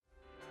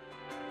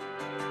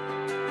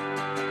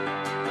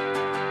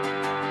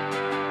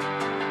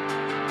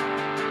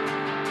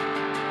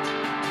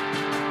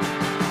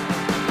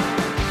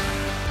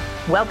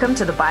Welcome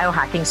to the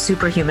Biohacking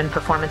Superhuman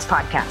Performance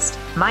Podcast.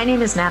 My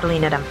name is Natalie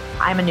Nidham.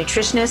 I'm a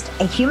nutritionist,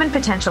 a human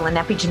potential and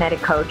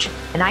epigenetic coach,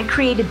 and I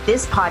created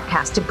this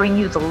podcast to bring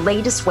you the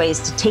latest ways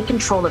to take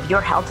control of your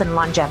health and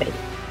longevity.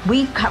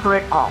 We cover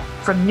it all,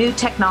 from new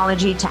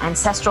technology to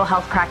ancestral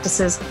health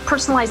practices,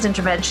 personalized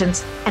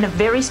interventions, and a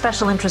very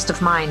special interest of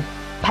mine,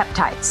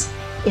 peptides.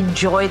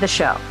 Enjoy the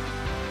show.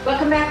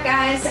 Welcome back,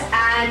 guys.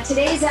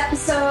 Today's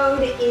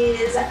episode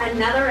is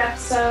another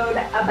episode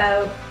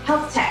about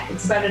health tech.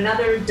 It's about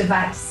another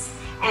device.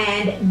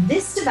 And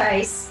this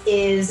device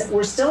is,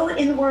 we're still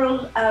in the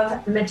world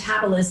of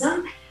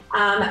metabolism,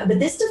 but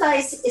this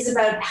device is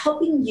about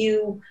helping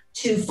you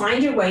to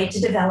find your way to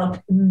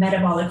develop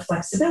metabolic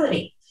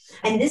flexibility.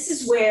 And this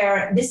is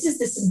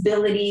this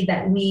ability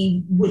that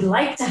we would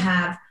like to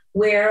have,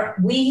 where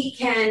we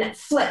can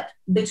flip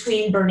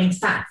between burning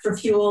fat for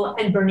fuel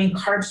and burning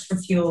carbs for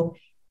fuel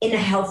in a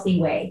healthy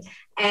way.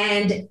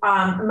 And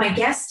my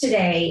guest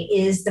today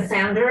is the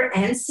founder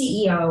and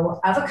CEO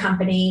of a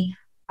company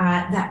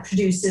that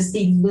produces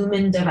the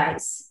Lumen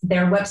device.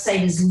 Their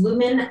website is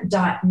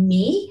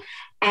lumen.me.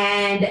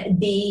 And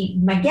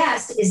my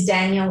guest is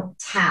Daniel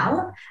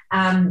Tal.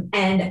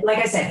 And like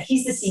I said,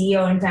 he's the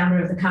CEO and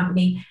founder of the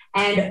company.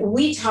 And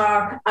we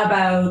talk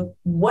about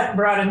what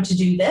brought him to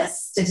do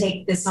this, to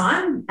take this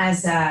on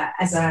as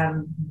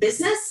a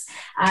business.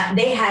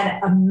 They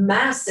had a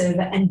massive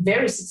and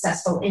very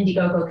successful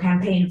Indiegogo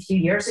campaign a few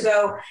years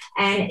ago.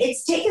 And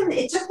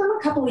it took them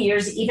a couple of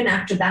years, even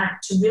after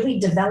that, to really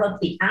develop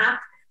the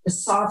app, the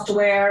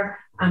software,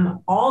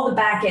 all the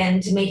back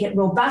end to make it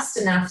robust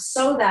enough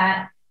so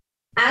that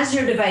as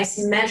your device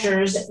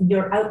measures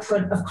your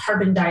output of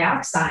carbon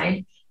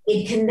dioxide,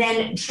 it can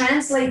then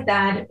translate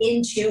that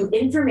into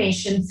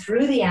information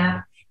through the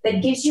app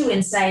that gives you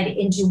insight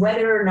into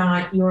whether or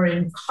not you're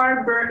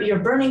you're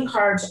burning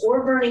carbs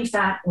or burning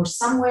fat or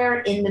somewhere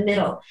in the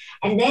middle.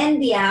 And then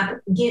the app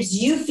gives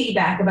you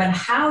feedback about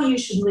how you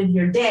should live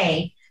your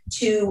day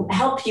to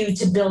help you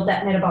to build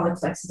that metabolic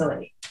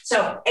flexibility.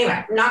 So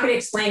anyway, I'm not going to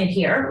explain it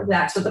here.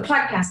 That's what the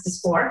podcast is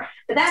for,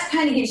 but that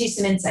kind of gives you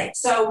some insight.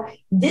 So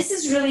this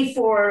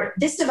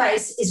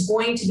device is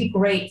going to be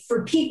great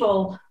for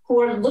people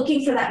who are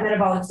looking for that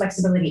metabolic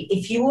flexibility.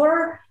 If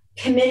you're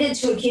committed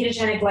to a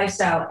ketogenic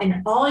lifestyle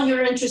and all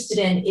you're interested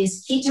in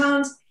is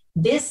ketones,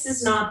 this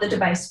is not the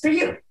device for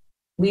you.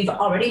 We've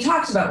already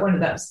talked about one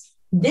of those.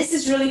 This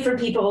is really for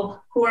people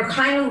who are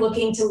kind of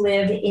looking to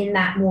live in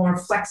that more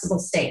flexible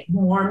state,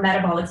 more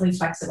metabolically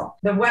flexible.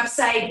 The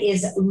website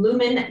is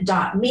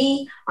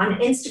lumen.me. On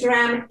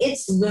Instagram,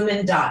 it's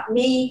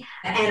lumen.me.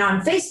 And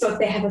on Facebook,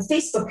 they have a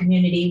Facebook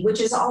community,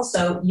 which is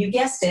also, you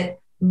guessed it,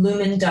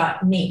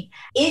 lumen.me.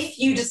 If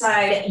you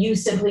decide you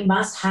simply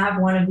must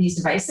have one of these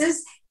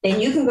devices, then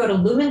you can go to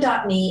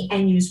lumen.me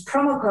and use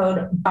promo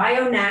code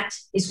BIONAT.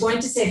 Is going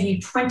to save you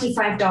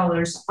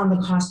 $25 on the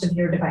cost of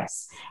your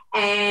device.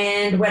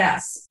 And what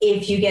else?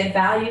 If you get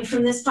value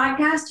from this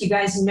podcast, you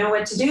guys know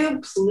what to do.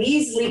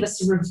 Please leave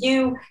us a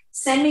review.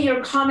 Send me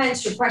your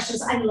comments, your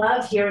questions. I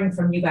love hearing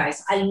from you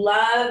guys. I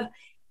love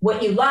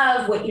what you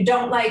love, what you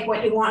don't like,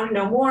 what you want to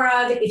know more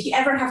of. If you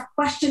ever have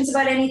questions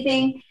about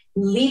anything,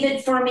 leave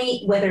it for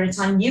me, whether it's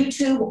on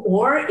YouTube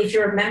or if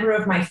you're a member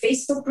of my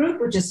Facebook group,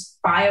 which is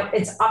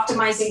it's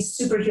Optimizing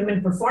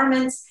Superhuman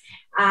Performance,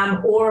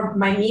 or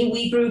my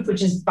MeWe group,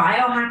 which is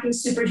Biohacking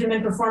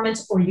Superhuman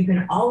Performance, or you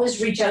can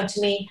always reach out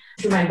to me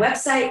through my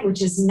website,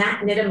 which is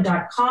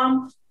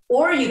natnidham.com,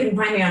 or you can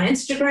find me on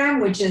Instagram,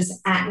 which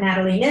is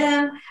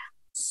 @NatalieNidham.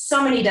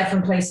 So many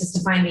different places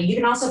to find me. You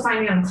can also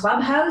find me on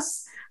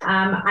Clubhouse.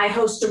 I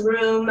host a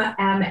room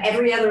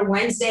every other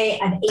Wednesday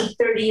at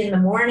 8:30 in the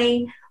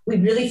morning. We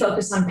really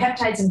focus on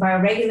peptides and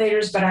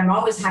bioregulators, but I'm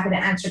always happy to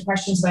answer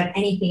questions about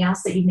anything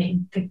else that you may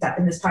have picked up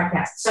in this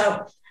podcast.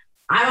 So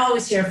I'm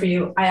always here for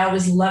you. I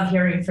always love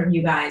hearing from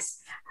you guys.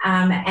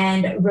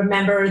 And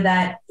remember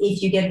that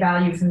if you get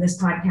value from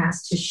this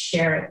podcast, to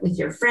share it with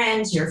your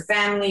friends, your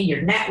family,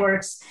 your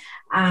networks,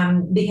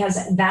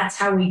 because that's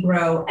how we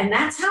grow. And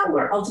that's how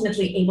we're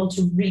ultimately able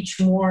to reach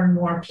more and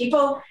more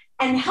people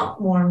and help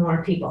more and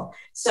more people.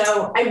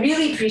 So I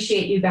really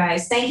appreciate you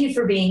guys. Thank you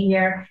for being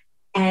here.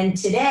 And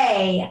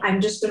today,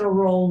 I'm just going to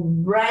roll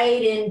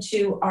right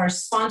into our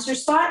sponsor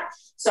spot.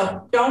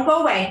 So don't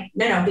go away.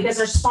 No, because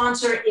our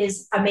sponsor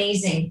is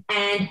amazing.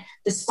 And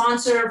the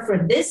sponsor for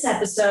this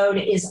episode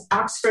is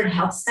Oxford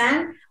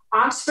HealthSpan.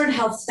 Oxford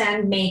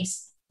HealthSpan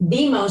makes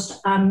the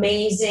most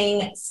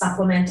amazing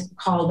supplement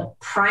called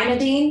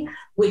Primeadine,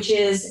 which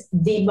is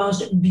the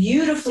most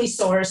beautifully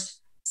sourced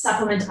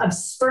supplement of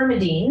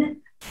spermidine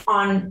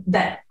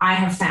that I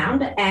have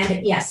found.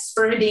 And yes,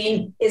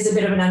 spermidine is a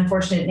bit of an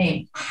unfortunate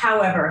name.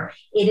 However,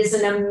 it is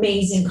an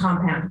amazing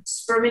compound.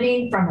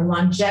 Spermidine, from a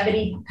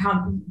longevity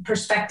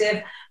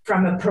perspective,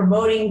 from a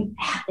promoting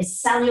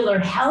cellular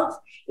health,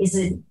 is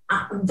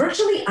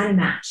virtually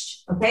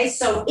unmatched. Okay,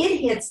 so it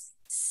hits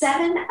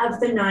 7 of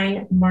the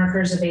 9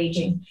 markers of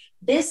aging.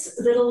 This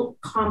little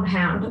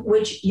compound,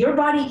 which your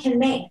body can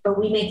make, but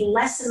we make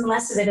less and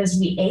less of it as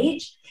we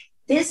age,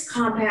 this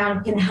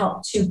compound can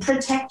help to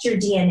protect your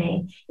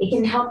DNA. It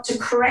can help to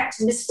correct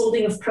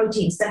misfolding of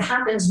proteins that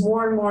happens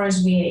more and more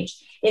as we age.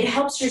 It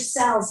helps your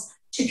cells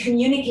to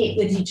communicate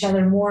with each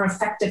other more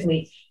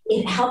effectively.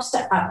 It helps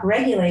to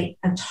upregulate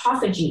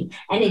autophagy,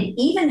 and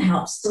it even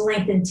helps to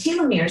lengthen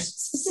telomeres,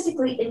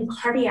 specifically in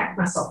cardiac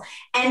muscle,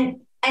 and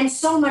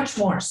so much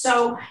more.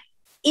 So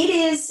it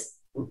is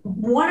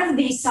one of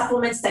these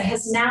supplements that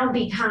has now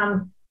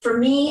become, for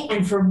me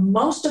and for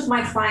most of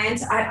my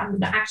clients, I'm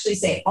going to actually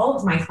say all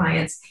of my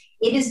clients,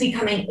 it is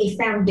becoming a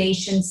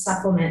foundation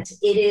supplement.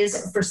 It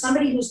is for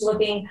somebody who's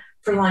looking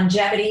for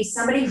longevity,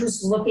 somebody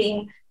who's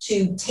looking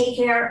to take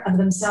care of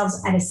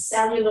themselves at a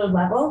cellular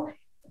level.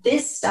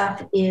 This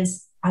stuff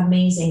is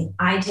amazing.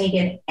 I take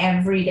it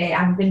every day.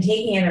 I've been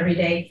taking it every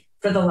day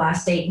for the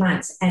last 8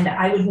 months. And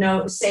I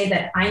would say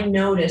that I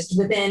noticed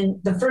within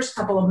the first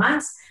couple of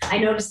months, I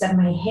noticed that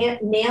my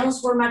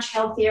nails were much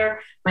healthier.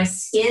 My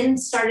skin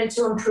started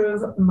to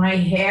improve. My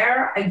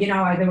hair,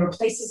 there were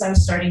places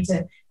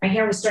my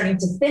hair was starting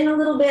to thin a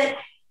little bit.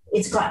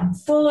 It's gotten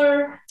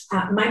fuller.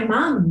 My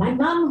mom,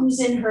 who's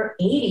in her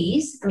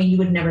 80s, I mean, you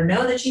would never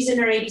know that she's in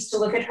her 80s to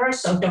look at her,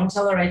 so don't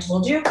tell her I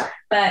told you,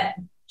 but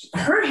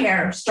her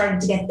hair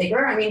started to get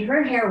thicker. I mean,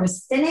 her hair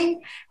was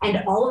thinning,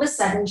 and all of a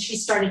sudden she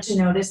started to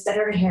notice that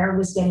her hair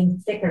was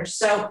getting thicker.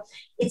 So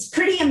it's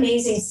pretty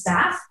amazing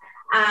stuff.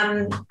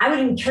 I would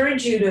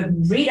encourage you to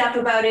read up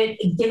about it,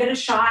 give it a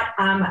shot.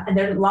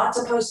 There are lots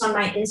of posts on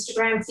my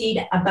Instagram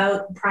feed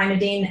about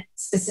Primeadine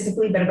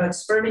specifically, but about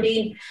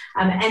spermidine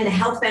and the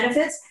health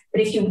benefits.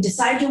 But if you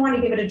decide you want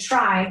to give it a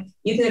try,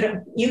 you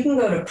can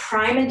go to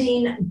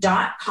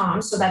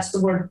primeadine.com. So that's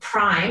the word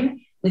prime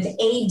with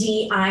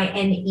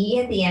ADINE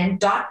at the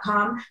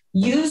end.com.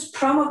 Use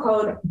promo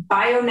code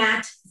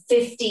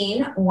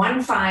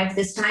BIONAT15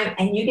 this time,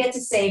 and you get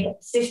to save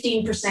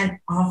 15%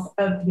 off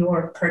of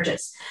your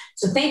purchase.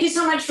 So thank you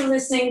so much for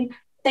listening.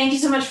 Thank you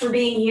so much for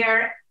being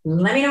here.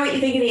 Let me know what you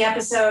think of the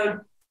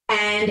episode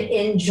and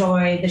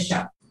enjoy the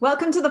show.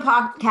 Welcome to the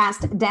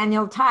podcast,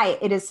 Daniel Tai.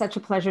 It is such a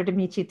pleasure to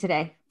meet you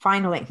today,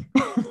 finally.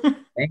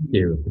 Thank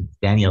you.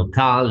 Daniel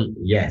Tal.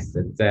 Yes,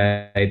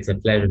 it's a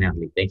pleasure,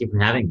 Natalie. Thank you for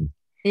having me.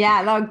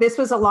 Yeah, look, this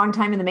was a long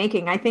time in the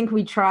making. I think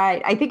we've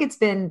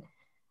been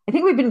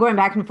going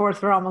back and forth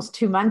for almost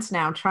 2 months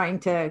now, trying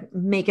to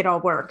make it all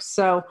work.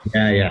 So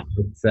yeah.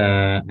 It's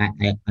I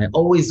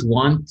always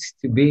want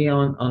to be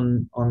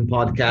on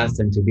podcasts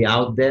and to be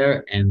out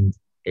there, and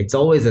it's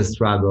always a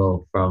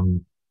struggle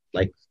from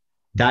like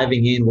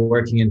diving in,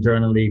 working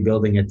internally,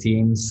 building a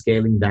team,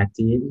 scaling that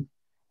team,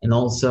 and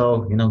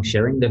also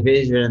sharing the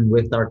vision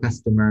with our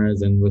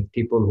customers and with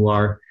people who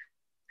are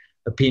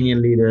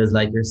opinion leaders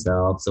like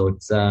yourself. So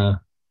it's I'm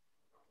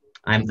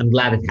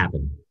glad it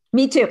happened.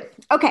 Me too.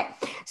 Okay.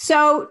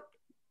 So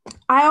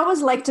I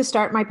always like to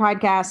start my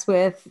podcast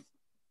with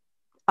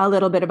a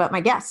little bit about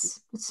my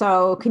guests.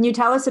 So can you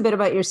tell us a bit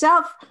about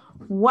yourself?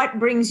 What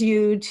brings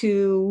you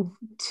to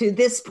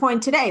this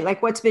point today?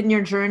 Like, what's been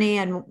your journey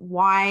and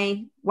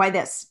why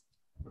this?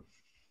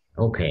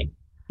 Okay.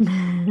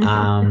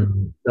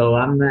 So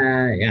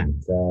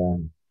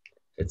I'm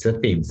it's a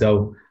theme.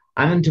 So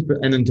I'm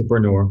an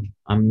entrepreneur.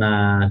 I'm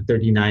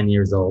 39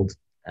 years old.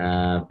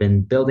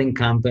 Been building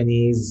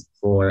companies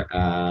for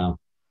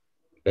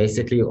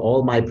basically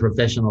all my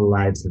professional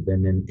lives have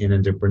been in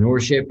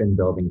entrepreneurship and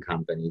building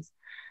companies.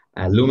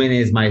 Lumen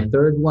is my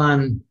third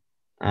one.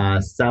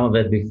 Some of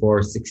it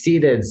before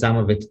succeeded, some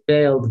of it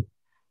failed.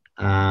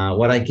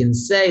 What I can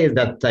say is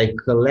that I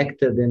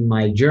collected in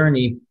my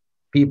journey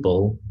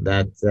people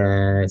that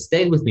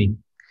stayed with me.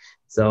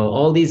 So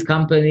all these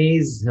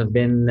companies have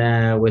been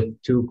with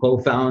two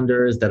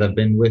co-founders that have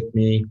been with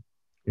me.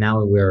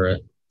 Now we're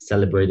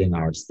celebrating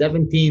our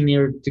 17th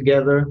year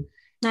together.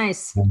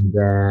 Nice. And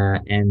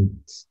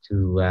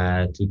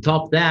to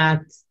top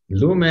that,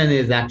 Lumen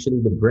is actually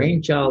the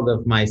brainchild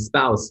of my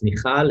spouse,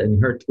 Michal, and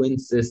her twin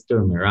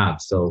sister, Mirav.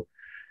 So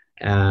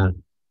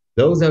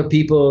those are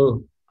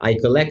people I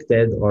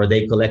collected, or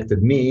they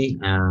collected me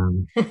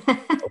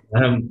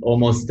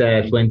almost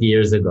 20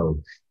 years ago.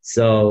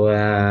 So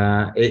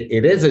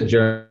it is a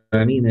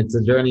journey, and it's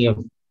a journey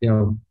of,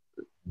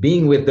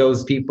 being with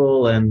those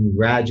people and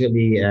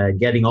gradually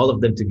getting all of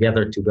them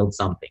together to build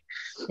something.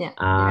 Yeah.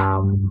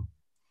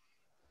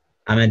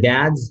 I'm a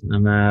dad.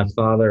 I'm a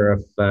father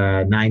of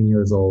 9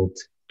 years old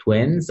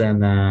twins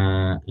and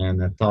a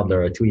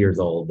toddler, a 2 years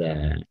old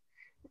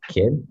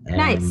kid.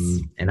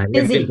 Nice. And I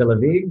live in Tel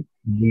Aviv.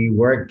 We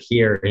work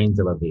here in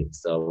Tel Aviv.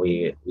 So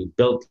we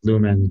built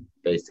Lumen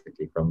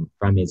basically from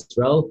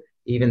Israel,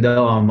 even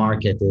though our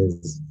market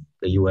is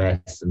the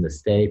US and the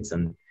States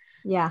and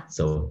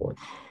so forth.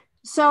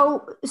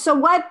 So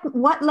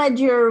what led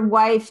your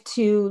wife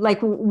to,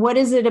 like, what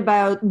is it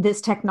about this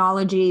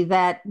technology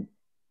that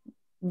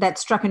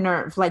struck a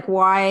nerve? Like,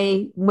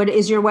 what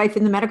is your wife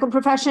in the medical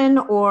profession,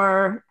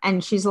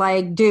 and she's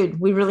like, dude,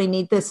 we really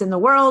need this in the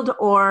world?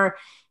 Or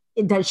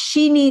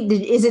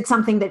is it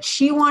something that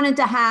she wanted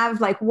to have?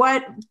 Like,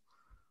 what,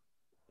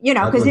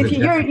 because if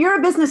you're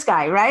a business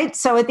guy, right?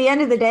 So at the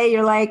end of the day,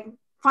 you're like,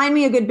 find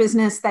me a good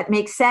business that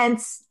makes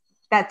sense.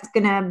 that's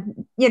gonna,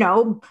 you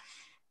know,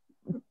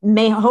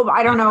 may hope,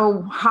 I don't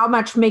know how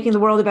much making the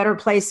world a better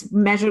place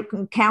measure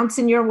counts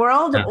in your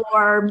world, Yeah.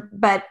 or,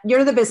 but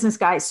you're the business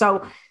guy.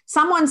 So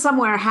someone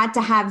somewhere had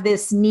to have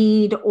this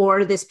need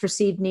or this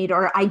perceived need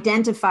or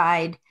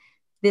identified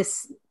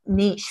this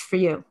niche for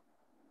you.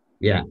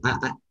 Yeah,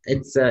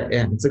 it's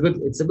a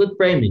good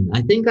framing.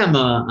 I think I'm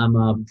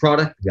a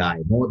product guy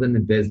more than a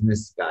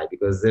business guy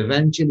because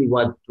eventually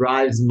what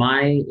drives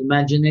my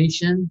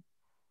imagination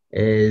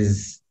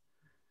is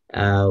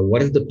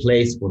what is the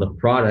place for the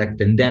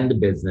product and then the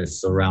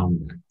business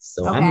around that.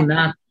 So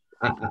Okay.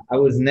 I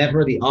was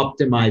never the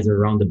optimizer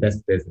around the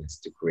best business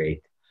to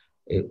create.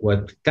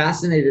 What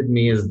fascinated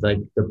me is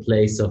like the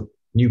place of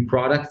new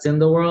products in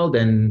the world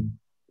and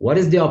what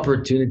is the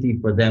opportunity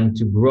for them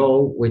to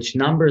grow, which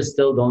numbers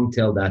still don't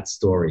tell that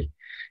story.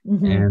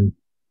 Mm-hmm. And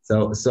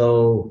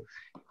so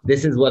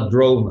this is what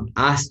drove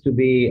us to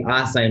be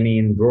us. I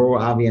mean, Dror,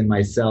 Avi, and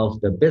myself,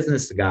 the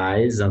business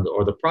guys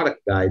or the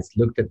product guys,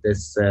 looked at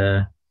this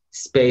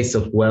space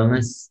of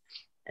wellness,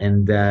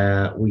 and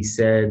we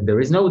said there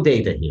is no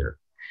data here,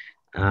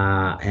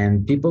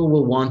 and people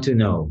will want to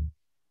know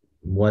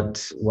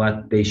what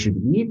they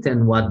should eat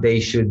and what they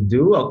should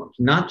do,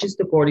 not just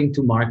according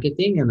to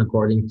marketing and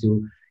according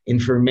to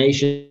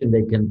information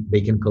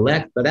they can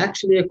collect, but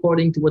actually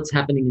according to what's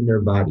happening in their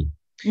body.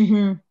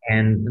 Mm-hmm.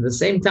 And at the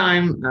same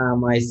time,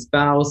 my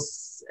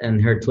spouse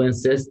and her twin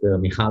sister,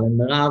 Michal and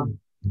Merav,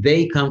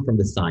 they come from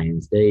the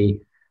science.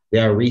 They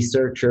are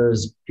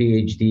researchers,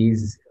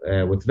 PhDs,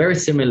 with very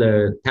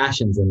similar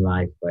passions in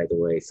life, by the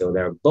way. So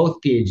they're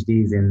both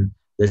PhDs in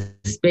the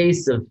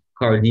space of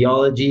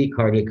cardiology,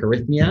 cardiac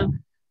arrhythmia.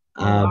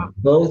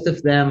 Both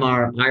of them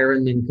are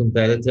Ironman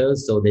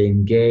competitors, so they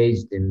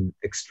engaged in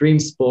extreme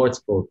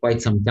sports for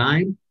quite some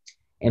time.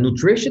 And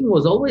nutrition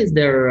was always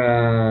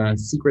their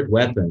secret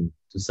weapon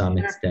to some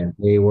extent.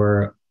 They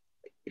were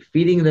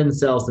feeding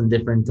themselves in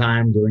different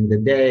time during the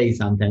day,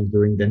 sometimes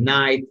during the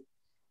night,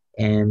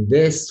 and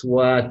this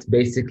what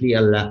basically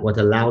what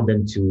allowed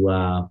them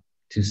to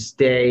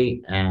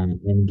stay and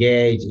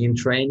engage in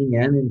training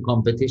and in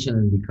competition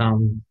and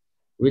become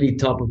really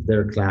top of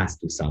their class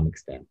to some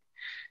extent.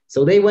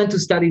 So they went to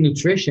study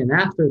nutrition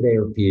after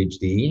their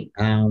PhD,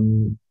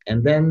 and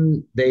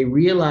then they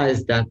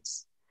realized that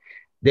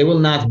they will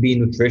not be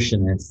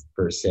nutritionists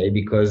per se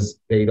because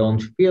they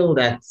don't feel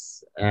that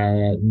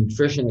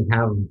nutritionists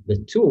have the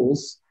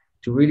tools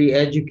to really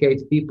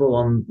educate people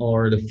on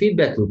or the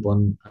feedback loop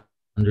on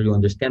to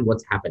understand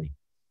what's happening.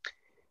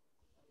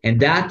 And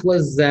that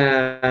was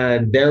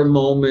their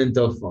moment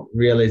of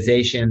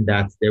realization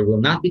that they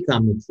will not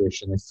become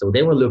nutritionists. So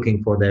they were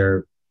looking for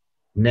their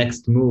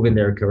next move in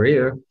their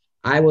career.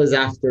 I was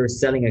after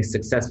selling a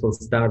successful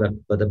startup,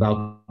 but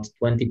about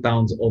 20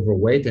 pounds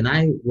overweight. And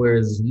I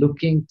was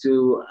looking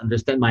to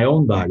understand my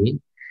own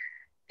body.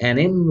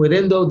 And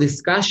within those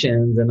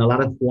discussions and a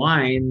lot of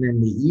wine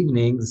in the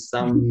evenings,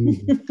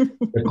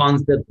 the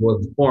concept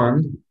was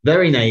formed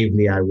very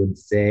naively, I would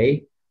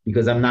say,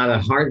 because I'm not a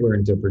hardware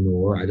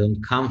entrepreneur. I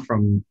don't come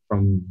from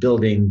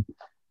building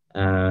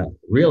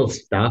real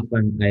stuff.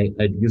 And I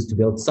used to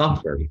build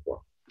software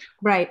before.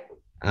 Right.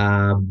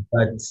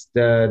 But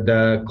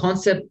the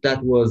concept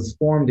that was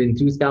formed in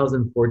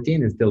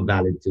 2014 is still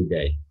valid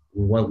today.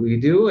 What we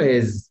do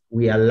is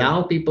we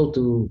allow people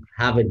to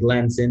have a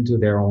glance into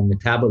their own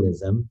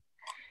metabolism,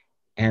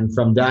 and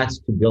from that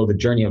to build a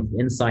journey of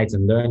insights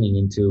and learning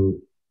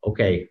into,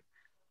 okay,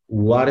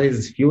 what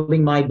is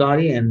fueling my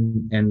body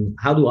and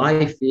how do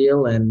I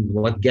feel and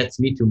what gets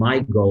me to my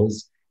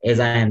goals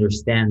as I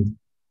understand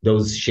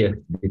those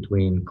shifts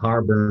between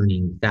carb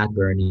burning, fat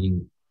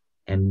burning,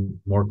 and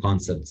more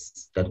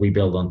concepts that we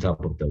build on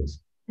top of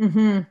those.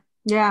 Mm-hmm.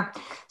 Yeah.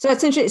 So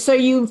it's interesting. So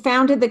you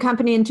founded the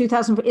company in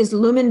 2000. Is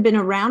Lumen been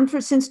around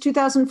since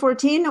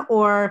 2014,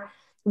 or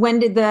when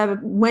did the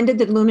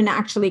Lumen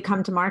actually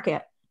come to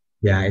market?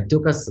 Yeah, it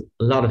took us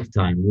a lot of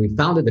time. We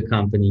founded the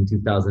company in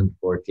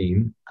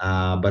 2014,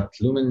 but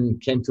Lumen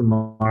came to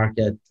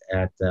market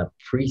at a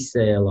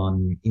pre-sale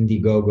on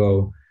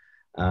Indiegogo.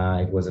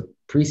 It was a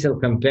pre-sale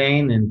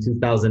campaign in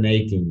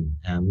 2018,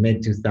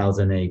 mid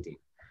 2018.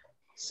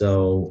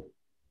 So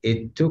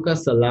it took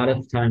us a lot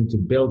of time to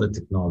build the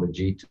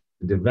technology, to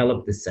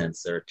develop the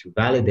sensor, to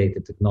validate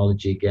the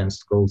technology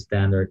against gold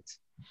standard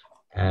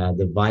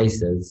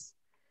devices,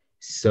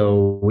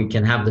 so we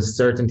can have the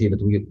certainty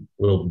that we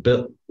will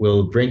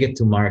bring it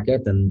to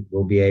market and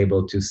we'll be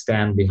able to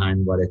stand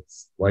behind what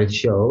it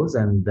shows,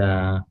 and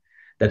that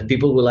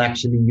people will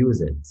actually use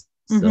it.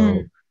 Mm-hmm.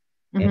 So,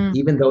 and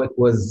even though it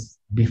was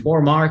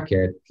before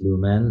market,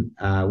 Lumen,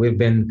 we've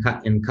been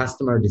in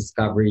customer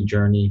discovery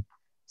journey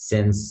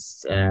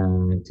since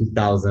late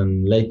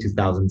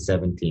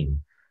 2017,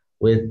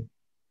 with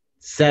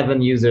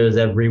 7 users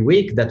every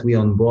week that we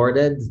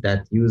onboarded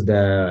that used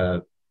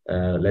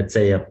let's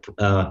say a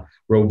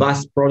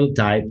robust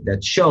prototype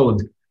that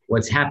showed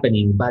what's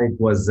happening, but it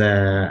was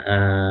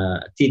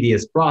a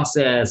tedious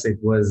process. It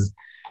was,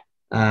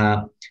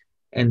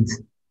 and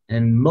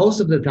most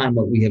of the time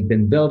what we have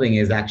been building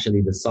is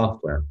actually the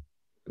software.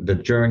 the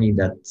journey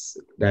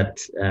that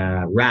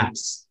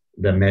wraps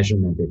the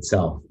measurement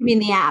itself. You mean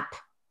the app?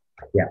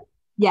 Yeah.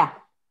 Yeah.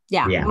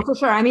 Yeah. Yeah. Well, for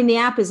sure. I mean, the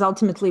app is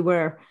ultimately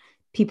where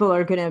people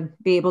are going to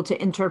be able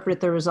to interpret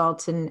the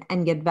results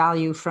and get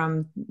value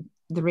from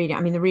the reading.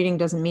 I mean, the reading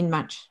doesn't mean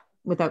much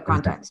without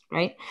context,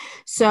 right?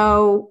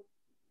 So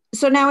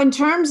now in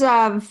terms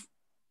of,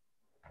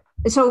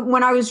 so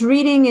when I was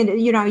reading it,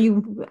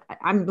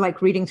 I'm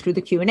like reading through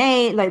the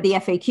Q&A, like the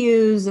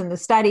FAQs and the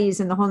studies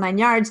and the whole nine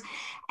yards.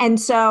 And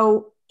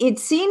so it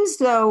seems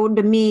though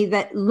to me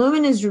that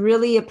Lumen is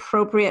really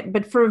appropriate,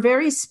 but for a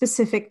very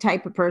specific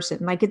type of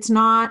person. Like it's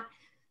not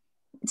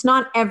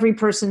every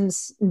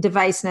person's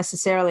device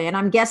necessarily. And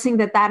I'm guessing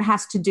that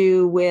has to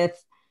do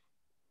with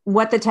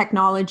what the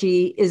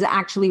technology is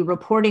actually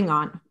reporting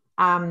on.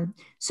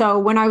 So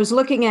when I was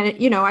looking at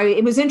it,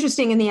 it was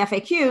interesting in the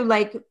FAQ,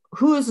 like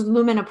who is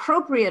Lumen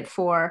appropriate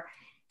for?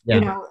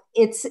 Yeah.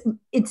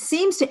 It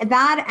seems to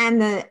that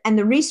and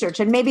the research,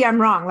 and maybe I'm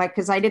wrong, like,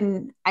 cause I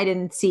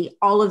didn't see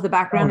all of the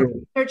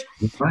background research,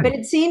 but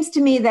it seems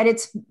to me that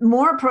it's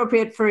more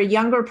appropriate for a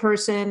younger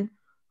person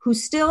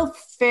who's still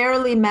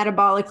fairly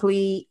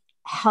metabolically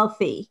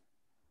healthy.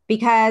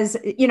 Because,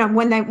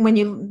 when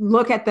you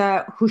look at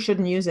who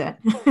shouldn't use it,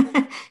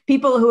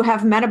 people who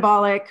have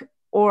metabolic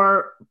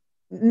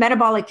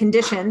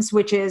conditions,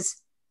 which is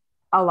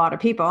a lot of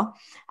people,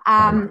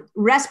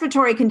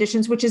 respiratory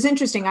conditions, which is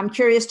interesting. I'm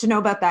curious to know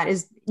about that.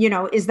 Is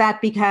that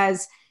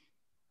because,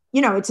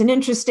 it's an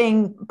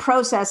interesting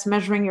process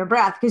measuring your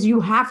breath because you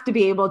have to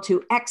be able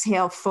to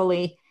exhale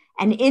fully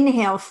and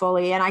inhale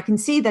fully. And I can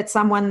see that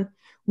someone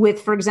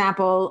with, for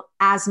example,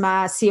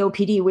 asthma,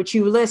 COPD, which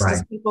you list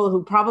as people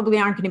who probably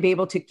aren't going to be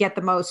able to get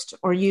the most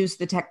or use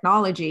the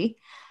technology.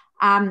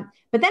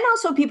 But then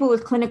also people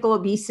with clinical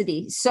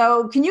obesity.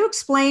 So can you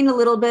explain a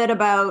little bit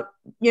about,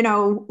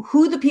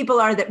 who the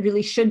people are that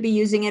really should be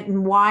using it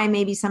and why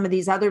maybe some of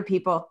these other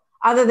people,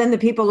 other than the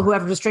people who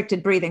have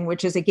restricted breathing,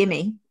 which is a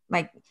gimme,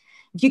 like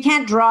if you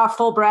can't draw a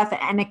full breath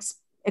and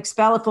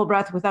expel a full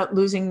breath without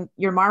losing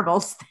your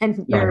marbles,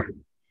 then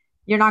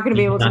you're not going to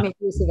be able to make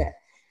use of it.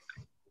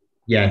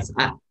 Yes,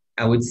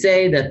 I would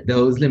say that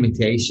those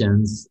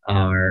limitations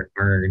are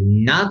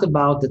not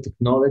about the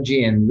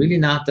technology and really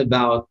not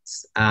about,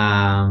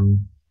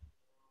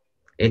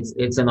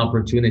 it's an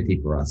opportunity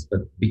for us.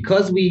 But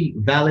because we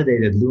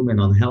validated Lumen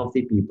on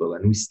healthy people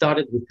and we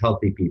started with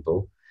healthy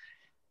people,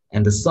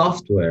 and the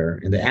software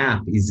and the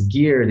app is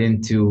geared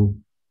into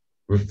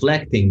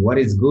reflecting what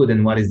is good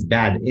and what is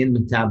bad in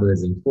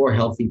metabolism for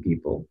healthy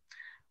people,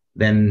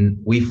 then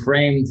we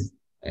framed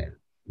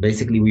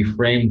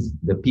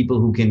the people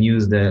who can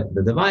use the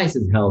device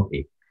as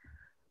healthy.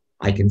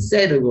 I can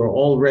say that we're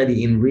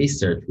already in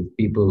research with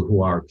people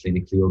who are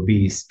clinically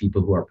obese,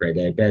 people who are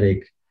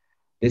pre-diabetic.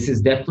 This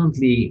is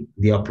definitely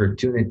the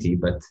opportunity,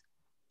 but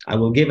I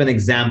will give an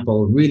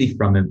example really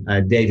from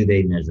a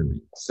day-to-day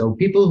measurement. So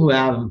people who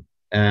have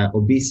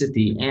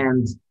obesity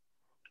and,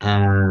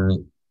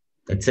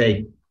 let's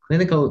say,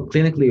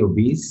 clinically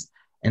obese,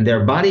 and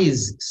their body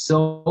is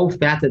so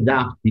fatted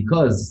up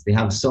because they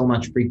have so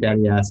many free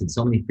fatty acids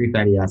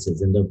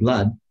in their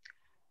blood.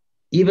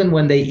 Even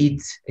when they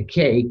eat a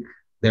cake,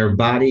 their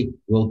body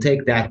will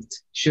take that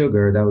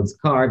sugar, those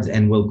carbs,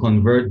 and will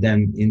convert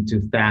them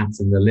into fats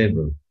in the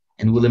liver,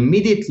 and will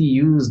immediately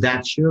use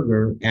that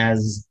sugar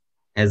as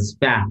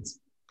fat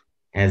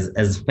as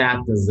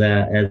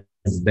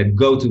the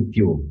go-to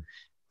fuel.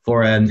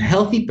 For a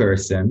healthy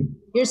person,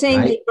 you're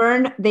saying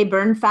they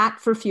burn fat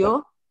for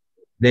fuel?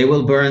 They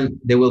will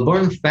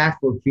burn fat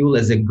for fuel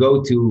as a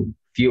go-to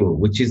fuel,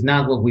 which is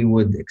not what we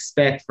would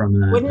expect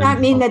from a. Wouldn't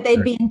that mean that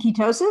they'd be in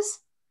ketosis?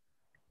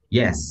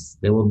 Yes,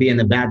 they will be in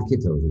a bad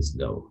ketosis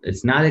though.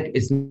 It's not a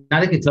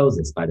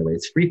ketosis, by the way.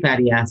 It's free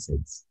fatty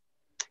acids.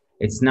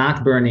 It's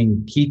not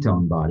burning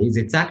ketone bodies.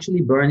 It's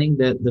actually burning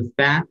the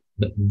fat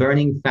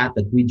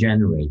that we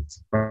generate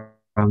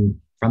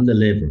from the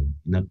liver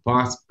in a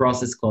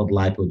process called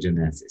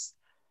lipogenesis.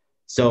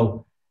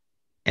 So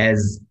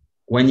as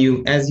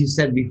you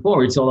said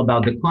before, it's all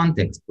about the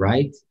context,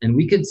 right? And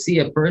we could see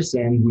a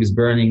person who is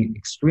burning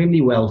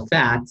extremely well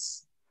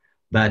fats,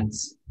 but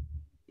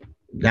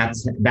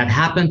that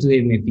happened to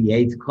him if he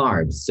ate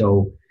carbs.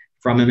 So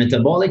from a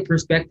metabolic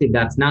perspective,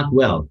 that's not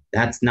well.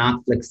 That's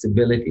not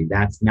flexibility.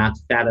 That's not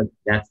fat.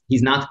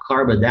 He's not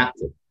carb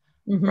adapted,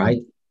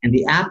 right? And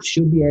the app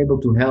should be able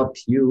to help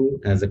you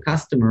as a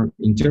customer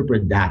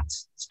interpret that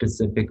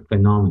specific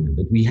phenomenon.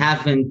 But we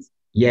haven't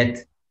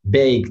yet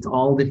baked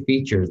all the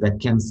features that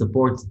can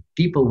support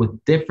people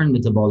with different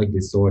metabolic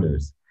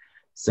disorders.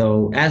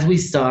 So as we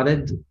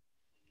started,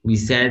 we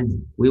said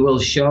we will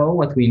show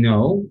what we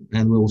know,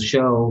 and we'll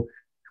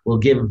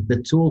give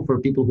the tool for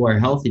people who are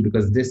healthy,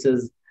 because this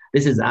is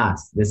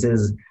us.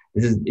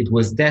 It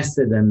was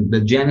tested, and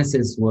the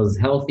genesis was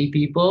healthy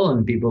people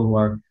and people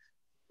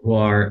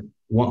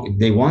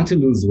they want to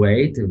lose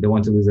weight, they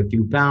want to lose a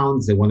few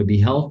pounds, they want to be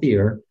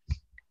healthier,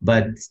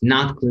 but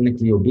not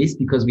clinically obese,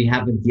 because we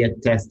haven't yet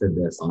tested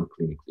this on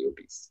clinically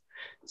obese.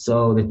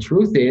 So the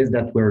truth is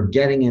that we're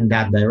getting in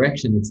that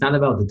direction. It's not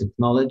about the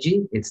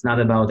technology. It's not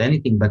about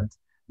anything, but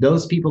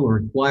those people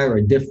require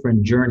a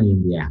different journey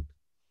in the app.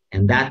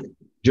 And that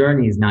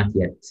journey is not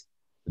yet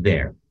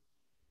there.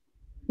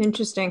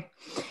 Interesting.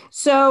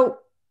 So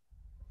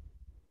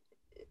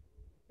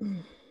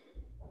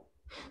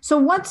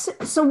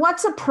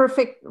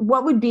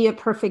what would be a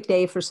perfect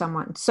day for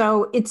someone?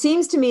 So it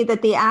seems to me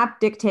that the app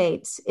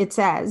dictates, it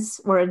says,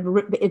 or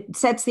it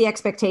sets the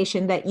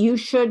expectation that you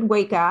should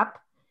wake up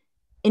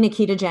in a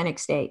ketogenic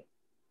state,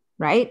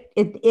 right?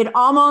 It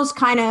almost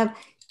kind of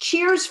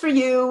cheers for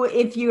you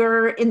if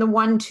you're in the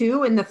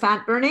 1-2 in the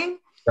fat burning.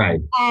 Right.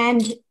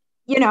 And,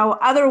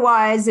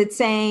 otherwise it's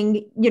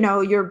saying,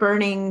 you're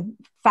burning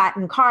fat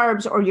and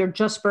carbs, or you're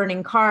just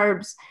burning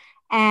carbs.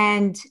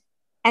 And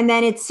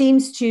then it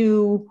seems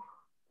to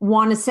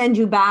want to send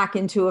you back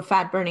into a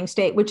fat burning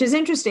state, which is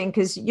interesting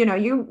because,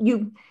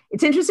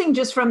 it's interesting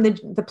just from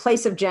the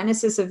place of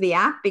genesis of the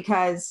app,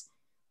 because,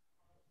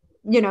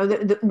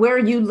 where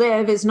you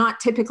live is not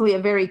typically a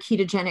very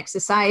ketogenic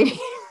society.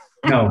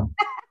 No.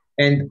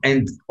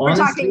 And we're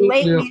honestly, talking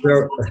late meals,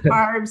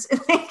 carbs.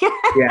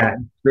 Yeah,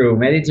 true.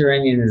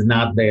 Mediterranean is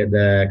not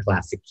the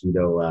classic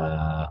keto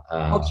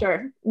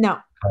culture. No.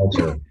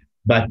 Culture.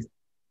 But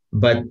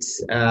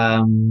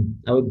I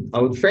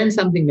would frame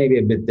something maybe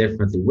a bit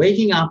differently.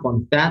 Waking up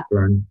on fat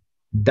burn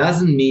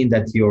doesn't mean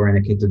that you're in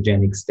a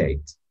ketogenic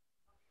state.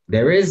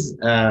 There is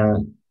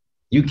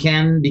you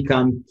can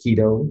become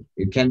keto,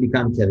 you can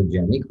become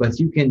ketogenic, but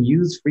you can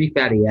use free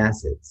fatty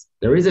acids.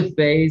 There is a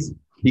phase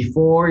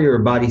before your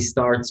body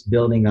starts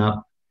building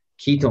up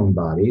ketone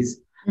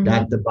bodies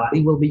that the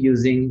body will be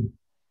using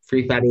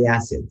free fatty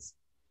acids.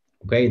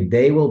 Okay,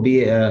 they will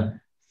be a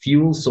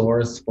fuel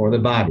source for the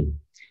body.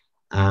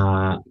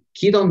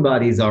 Ketone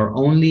bodies are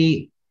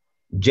only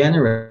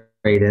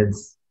generated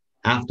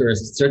after a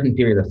certain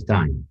period of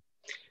time.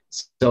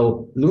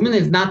 So Lumen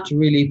is not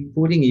really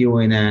putting you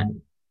in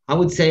I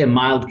would say a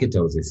mild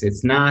ketosis.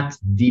 It's not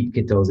deep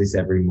ketosis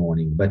every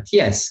morning, but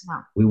yes,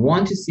 we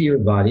want to see your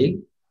body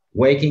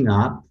waking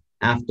up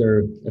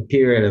after a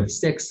period of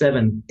 6,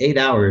 7, 8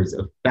 hours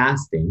of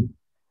fasting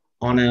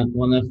on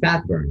a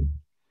fat burn.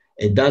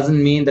 It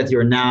doesn't mean that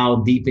you're now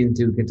deep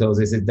into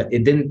ketosis.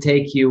 It didn't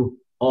take you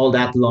all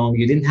that long.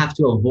 You didn't have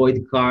to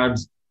avoid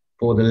carbs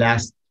for the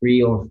last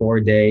 3 or 4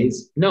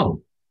 days.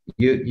 No,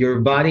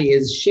 your body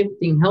is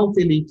shifting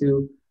healthily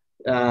to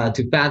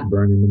fat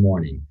burn in the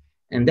morning.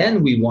 And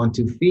then we want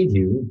to feed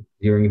you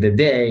during the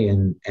day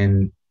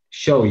and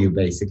show you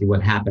basically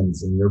what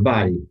happens in your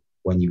body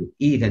when you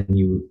eat, and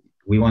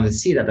we want to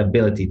see that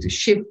ability to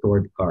shift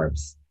toward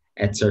carbs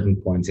at certain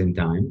points in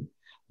time.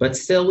 But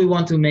still, we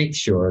want to make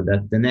sure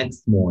that the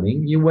next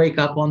morning you wake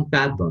up on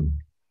fat burn.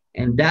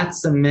 And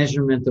that's a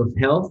measurement of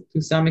health to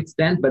some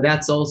extent, but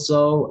that's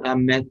also a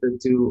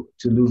method to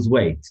lose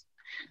weight.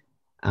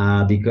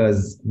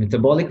 Because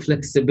metabolic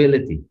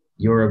flexibility,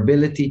 your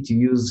ability to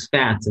use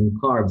fats and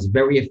carbs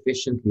very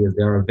efficiently as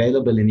they're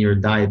available in your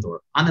diet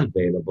or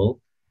unavailable,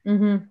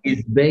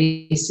 is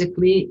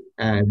basically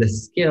the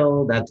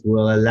skill that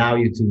will allow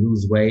you to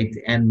lose weight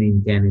and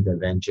maintain it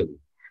eventually.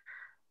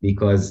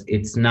 Because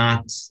it's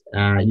not,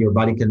 your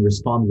body can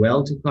respond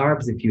well to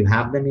carbs if you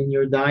have them in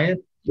your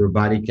diet. Your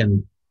body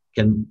can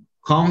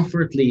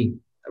comfortably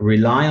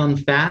rely on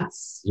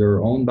fats,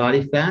 your own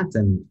body fats,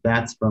 and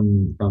fats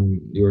from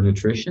your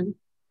nutrition.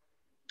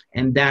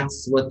 And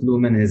that's what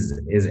Lumen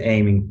is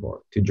aiming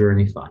for, to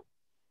journeyfy.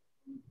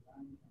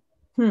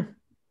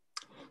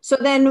 So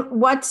then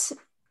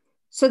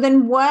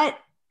what?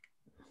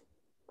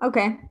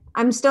 Okay,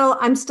 I'm still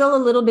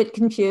a little bit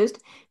confused,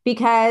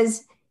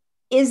 because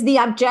is the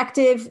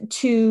objective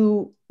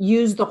to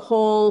use the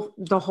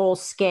whole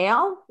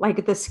scale,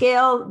 like the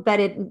scale that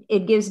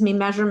it gives me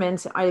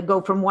measurements? I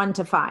go from 1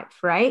 to 5,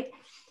 right?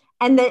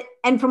 And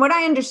from what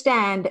I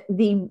understand,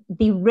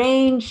 the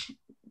range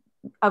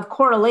of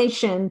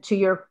correlation to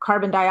your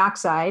carbon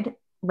dioxide,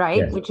 right,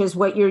 yes, which is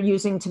what you're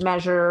using to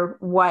measure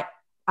what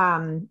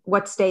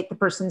state the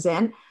person's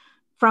in,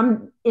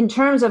 in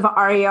terms of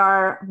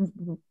RER,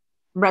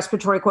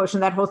 respiratory quotient,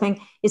 that whole thing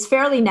is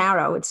fairly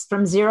narrow. It's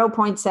from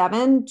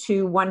 0.7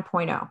 to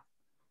 1.0.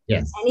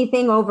 Yes.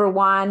 Anything over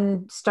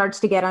 1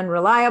 starts to get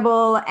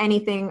unreliable.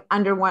 Anything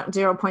under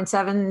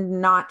 0.7,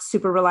 not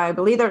super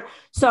reliable either.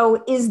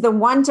 So is the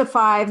 1 to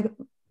 5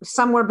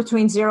 somewhere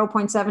between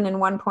 0.7 and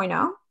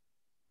 1.0?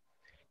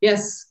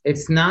 Yes.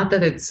 It's not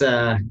that it's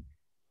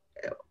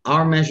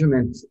our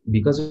measurement,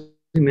 because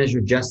we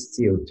measure just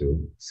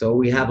CO2. So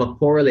we have a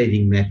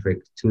correlating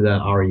metric to the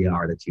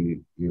RER that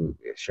you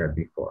shared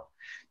before.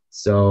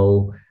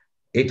 So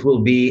it will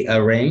be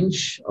a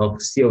range of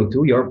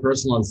CO2, your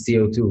personal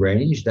CO2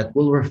 range, that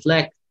will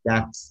reflect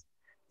that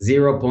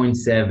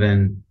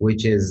 0.7,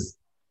 which is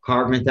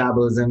carb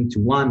metabolism,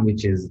 to 1,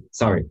 which is,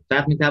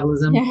 fat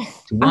metabolism,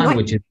 to 1,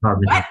 which is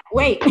carb metabolism.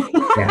 Wait.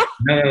 Yeah.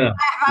 No.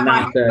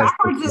 Not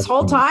backwards this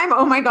whole time?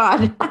 Oh my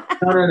God.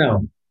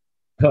 No.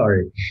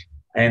 Sorry.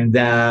 And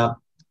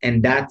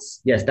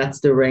that's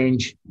the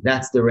range.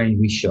 That's the range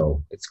we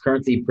show. It's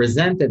currently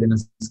presented in a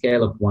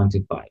scale of 1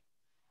 to 5.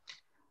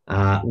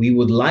 We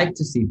would like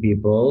to see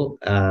people.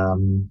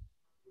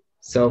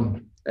 So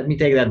let me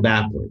take that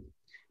backward.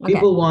 Okay.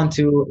 People want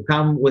to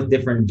come with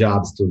different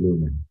jobs to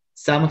Lumen.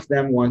 Some of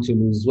them want to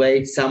lose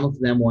weight. Some of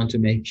them want to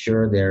make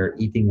sure they're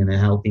eating in a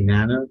healthy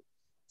manner.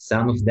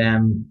 Some of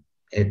them,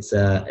 it's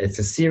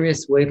a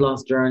serious weight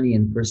loss journey,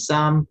 and for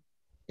some,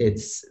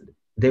 it's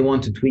they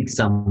want to tweak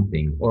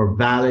something or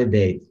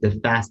validate the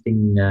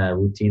fasting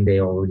routine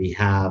they already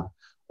have,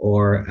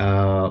 or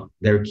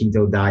their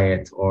keto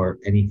diet, or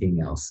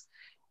anything else.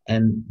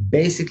 And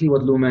basically,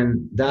 what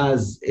Lumen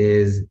does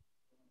is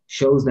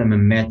shows them a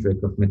metric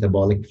of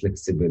metabolic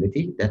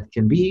flexibility that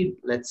can be,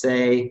 let's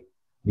say,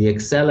 the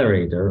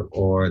accelerator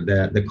or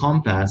the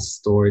compass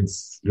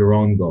towards your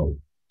own goal.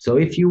 So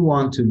if you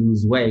want to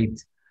lose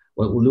weight,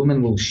 what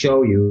Lumen will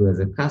show you as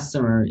a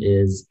customer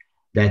is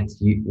that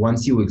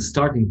once you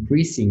start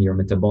increasing your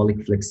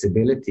metabolic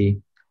flexibility,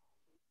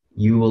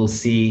 you will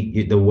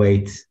see the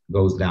weight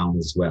goes down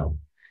as well.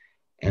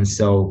 And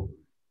so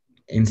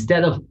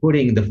instead of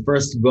putting the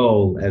first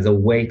goal as a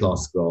weight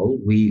loss goal,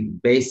 we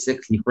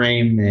basically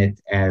frame it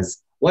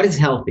as what is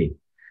healthy.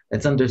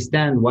 Let's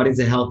understand what is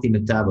a healthy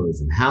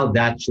metabolism, how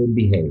that should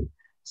behave.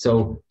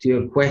 So to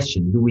your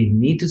question, do we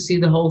need to see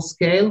the whole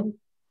scale?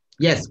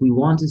 Yes, we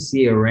want to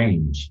see a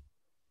range.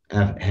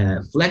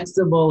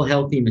 Flexible,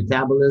 healthy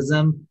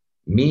metabolism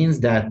means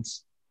that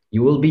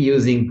you will be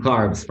using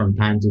carbs from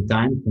time to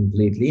time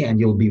completely, and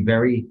you'll be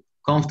very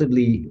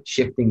comfortably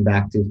shifting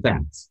back to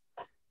fats.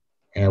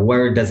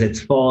 Where does it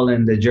fall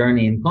in the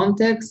journey in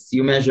context?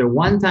 You measure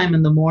one time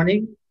in the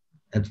morning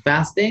at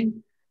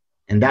fasting,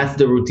 and that's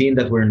the routine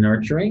that we're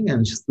nurturing.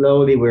 And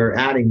slowly we're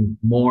adding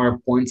more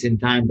points in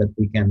time that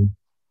we can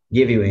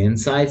give you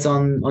insights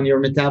on your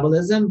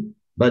metabolism.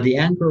 But the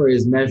anchor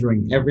is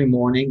measuring every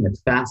morning at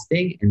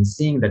fasting and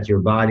seeing that your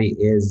body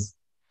is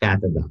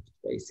fat adapted,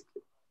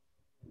 basically.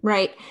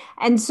 Right.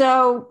 And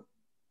so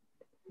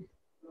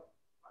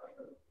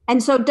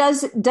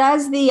does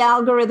the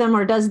algorithm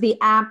or does the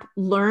app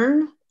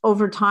learn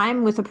over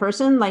time with a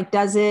person? Like,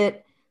 does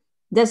it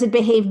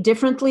behave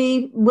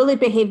differently? Will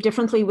it behave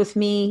differently with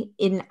me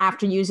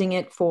after using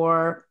it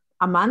for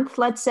a month,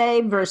 let's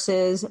say,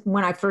 versus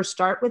when I first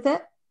start with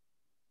it?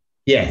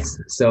 Yes.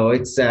 So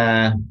it's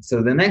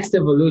so the next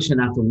evolution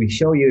after we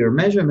show you your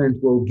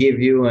measurement will give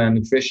you a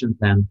nutrition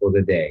plan for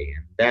the day,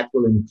 and that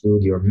will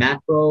include your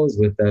macros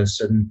with a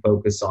certain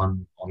focus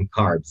on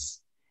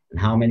carbs and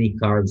how many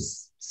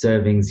carbs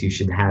servings you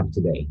should have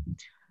today.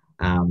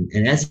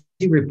 And as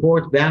you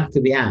report back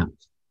to the app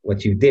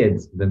what you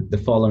did the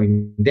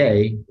following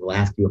day, we'll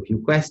ask you a few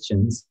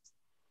questions.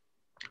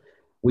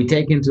 We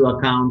take into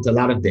account a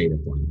lot of data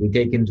points. We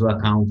take into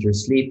account your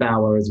sleep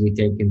hours. We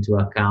take into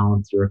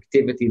account your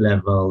activity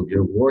level,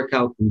 your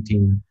workout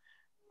routine.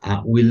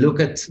 We look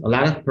at a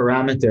lot of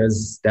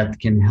parameters that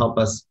can help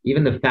us,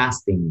 even the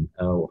fasting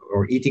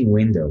or eating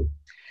window.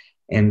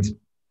 And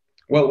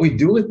what we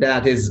do with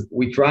that is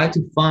we try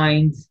to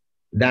find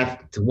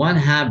that one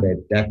habit,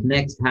 that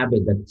next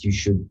habit that you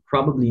should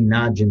probably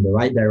nudge in the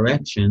right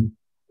direction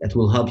that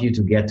will help you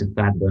to get to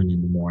fat burn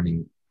in the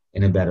morning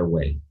in a better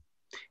way,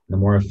 in a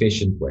more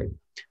efficient way.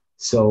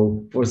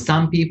 So for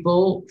some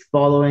people,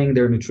 following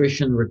their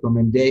nutrition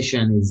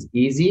recommendation is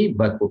easy,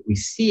 but what we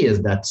see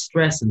is that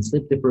stress and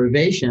sleep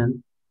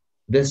deprivation,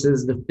 this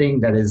is the thing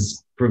that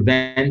is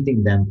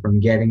preventing them from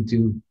getting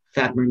to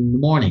fat burn in the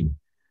morning.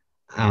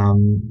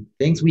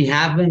 Things we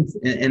haven't,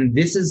 and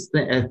this is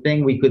a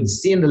thing we could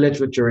see in the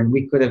literature and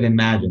we could have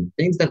imagined,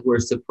 things that were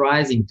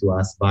surprising to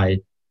us by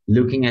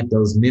looking at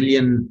those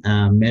million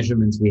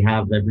measurements we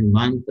have every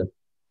month, of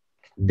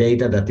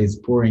data that is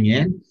pouring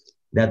in,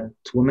 that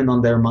women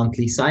on their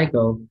monthly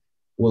cycle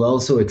will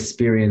also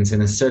experience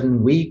in a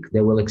certain week,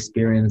 they will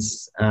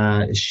experience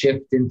a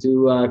shift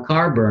into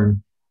carb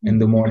burn in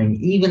the morning,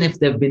 even if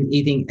they've been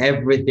eating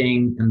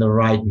everything in the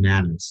right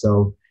manner.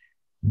 So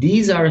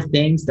these are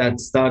things that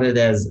started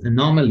as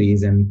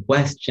anomalies and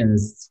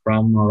questions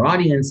from our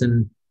audience,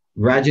 and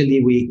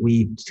gradually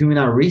we tune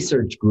our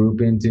research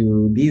group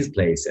into these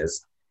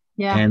places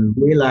and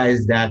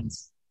realize that,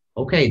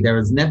 okay, there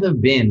has never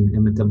been a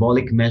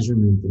metabolic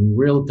measurement in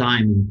real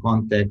time in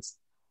context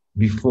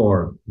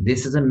before.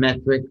 This is a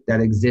metric that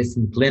exists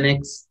in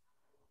clinics,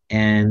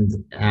 and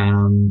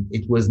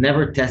it was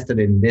never tested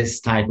in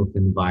this type of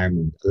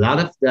environment. A lot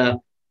of the,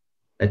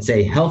 let's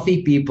say,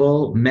 healthy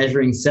people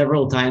measuring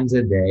several times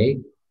a day,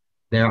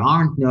 there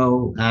aren't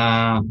no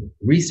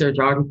research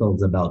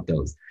articles about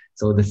those.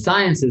 So the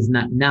science is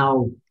not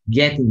now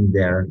getting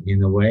there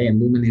in a way,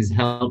 and Lumen is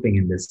helping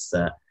in this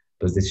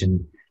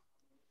position.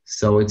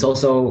 So it's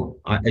also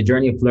a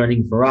journey of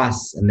learning for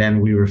us, and then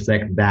we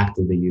reflect back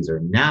to the user.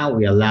 Now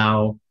we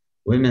allow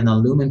women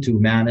on Lumen to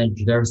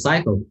manage their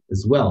cycle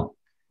as well.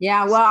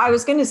 Yeah, well, I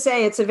was going to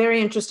say it's a very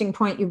interesting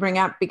point you bring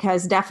up,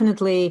 because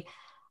definitely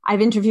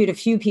I've interviewed a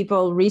few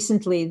people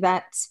recently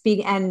that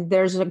speak, and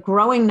there's a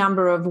growing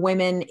number of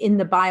women in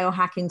the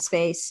biohacking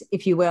space,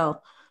 if you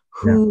will,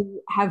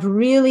 who have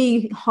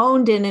really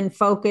honed in and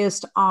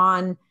focused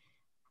on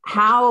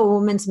how a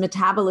woman's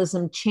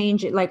metabolism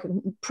changes, like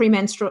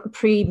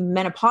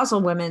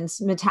premenopausal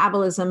women's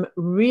metabolism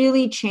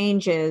really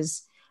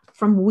changes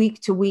from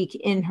week to week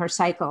in her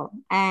cycle.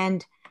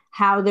 And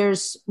how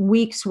there's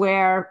weeks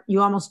where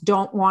you almost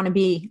don't want to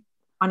be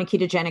on a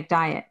ketogenic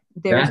diet.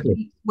 There's Exactly.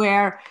 weeks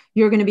where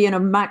you're going to be in a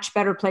much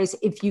better place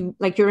if you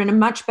like, you're in a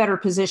much better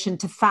position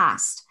to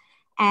fast.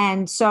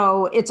 And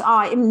so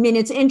I mean,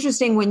 it's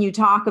interesting when you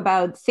talk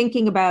about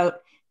thinking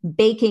about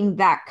baking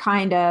that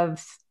kind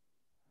of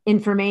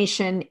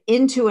information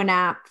into an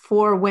app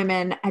for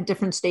women at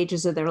different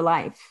stages of their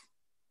life.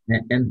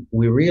 And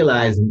we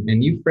realize,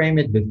 and you frame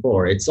it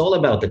before, it's all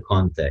about the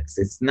context.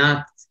 It's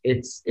not,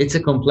 it's a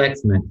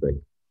complex metric.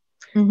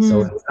 Mm-hmm.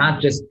 So it's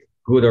not just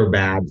good or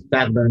bad.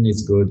 Fat burn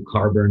is good,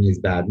 carb burn is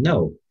bad.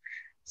 No.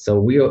 So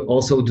we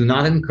also do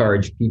not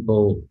encourage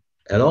people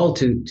at all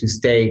to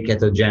stay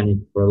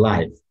ketogenic for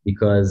life,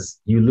 because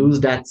you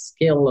lose that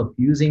skill of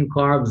using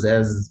carbs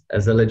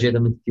as a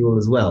legitimate fuel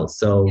as well.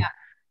 So,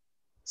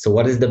 So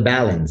what is the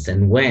balance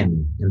and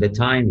when and the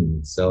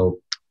timing? So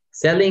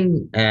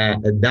selling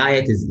a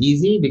diet is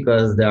easy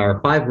because there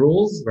are 5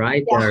 rules,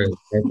 right? Yeah. There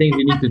are things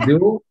you need to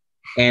do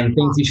and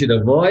things you should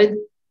avoid.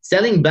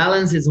 Selling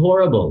balance is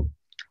horrible.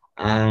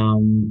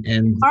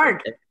 And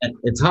hard.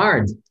 It's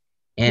hard.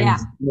 And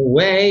in a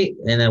way,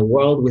 in a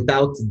world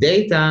without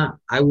data,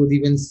 I would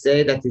even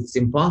say that it's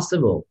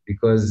impossible,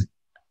 because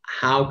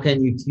how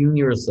can you tune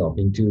yourself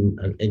into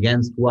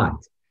against what?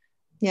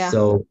 Yeah.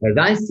 So as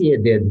I see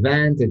it, the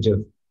advantage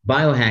of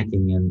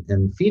biohacking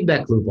and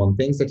feedback loop on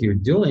things that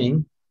you're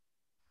doing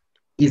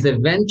is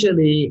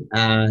eventually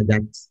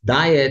that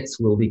diets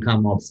will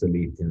become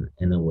obsolete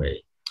in a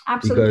way.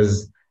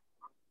 Absolutely.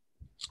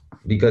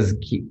 Because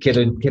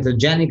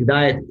ketogenic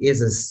diet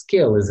is a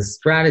skill, is a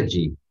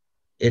strategy.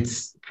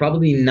 It's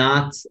probably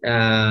not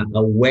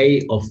a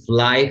way of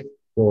life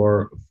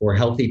for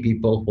healthy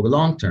people for the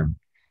long term.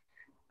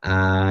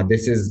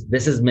 This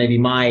is maybe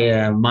my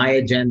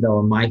agenda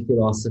or my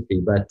philosophy,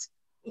 but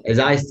as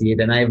I see it,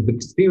 and I've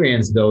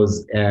experienced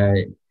those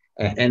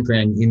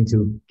entering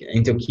into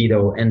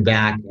keto and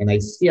back, and I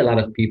see a lot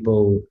of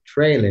people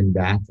trail in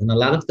that, and a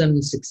lot of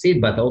them succeed,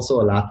 but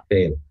also a lot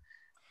fail.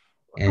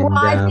 And, well,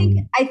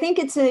 I think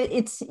it's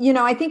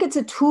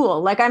a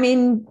tool. Like, I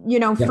mean,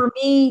 for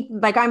me,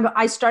 like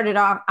I started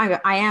off,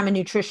 I am a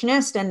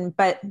nutritionist,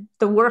 but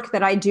the work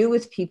that I do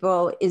with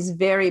people is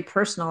very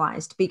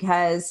personalized,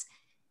 because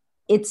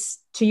it's,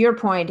 to your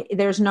point,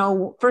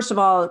 first of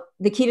all,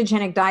 the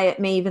ketogenic diet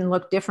may even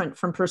look different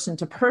from person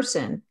to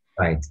person.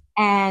 Right.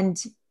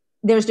 And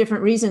there's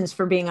different reasons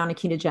for being on a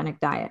ketogenic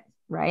diet.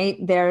 Right.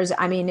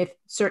 If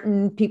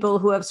certain people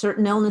who have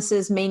certain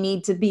illnesses may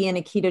need to be in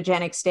a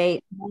ketogenic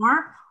state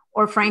more,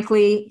 or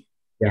frankly,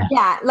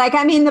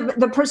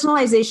 the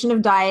personalization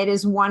of diet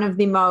is one of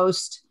the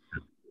most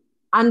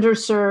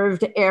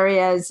underserved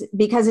areas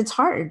because it's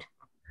hard.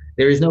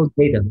 There is no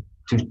data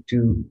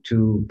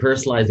to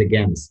personalize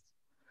against.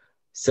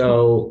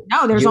 So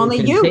no, there's only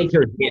you. Take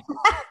your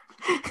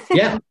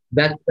yeah,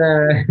 that's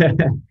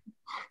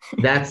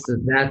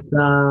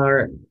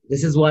our.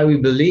 This is why we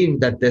believe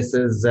that this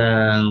is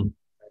that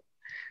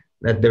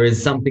there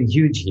is something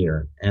huge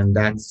here, and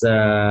that's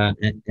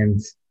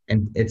and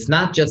it's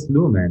not just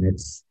Lumen.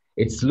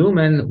 It's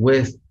Lumen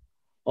with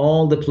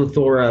all the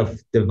plethora of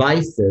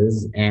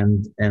devices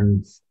and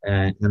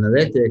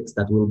analytics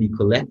that will be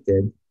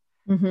collected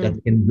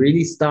that can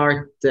really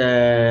start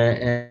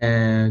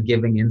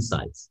giving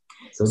insights.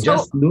 So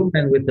just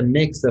Lumen with a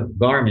mix of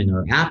Garmin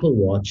or Apple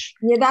Watch.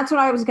 Yeah, that's what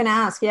I was going to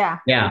ask. Yeah.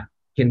 Yeah.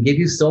 Can give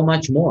you so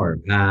much more.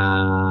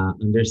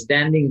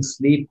 Understanding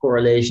sleep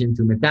correlation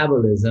to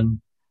metabolism,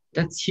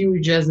 that's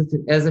huge as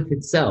of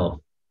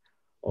itself.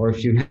 Or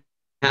if you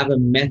have a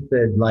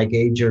method like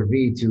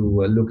HRV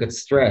to look at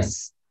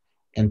stress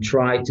and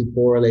try to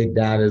correlate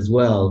that as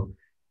well,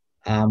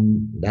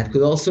 that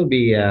could also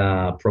be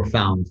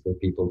profound for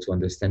people to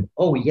understand.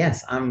 Oh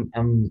yes,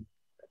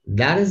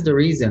 that is the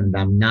reason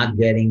I'm not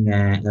getting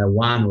a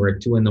 1 or a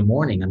 2 in the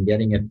morning. I'm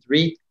getting a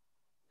 3.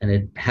 And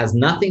it has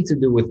nothing to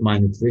do with my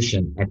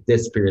nutrition at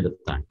this period of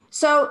time.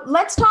 So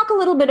let's talk a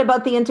little bit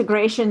about the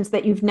integrations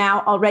that you've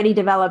now already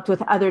developed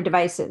with other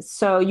devices.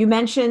 So you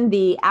mentioned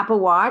the Apple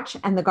Watch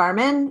and the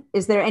Garmin.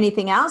 Is there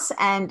anything else?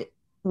 And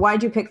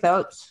why'd you pick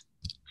those?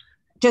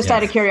 Just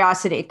out of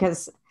curiosity,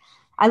 because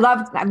I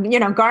love,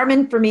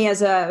 Garmin for me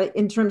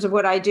in terms of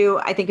what I do,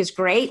 I think is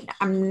great.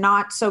 I'm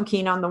not so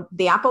keen on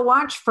the Apple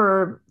Watch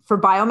for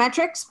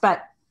biometrics,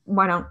 but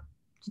why don't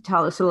you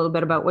tell us a little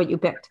bit about what you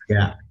picked?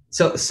 Yeah.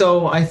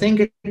 So I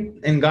think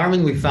in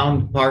Garmin we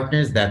found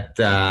partners that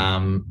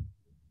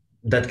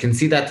that can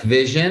see that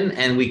vision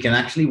and we can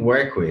actually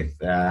work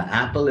with.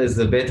 Apple is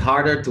a bit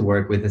harder to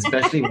work with,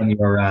 especially when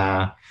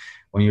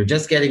you're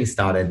just getting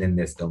started in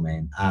this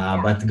domain.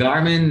 But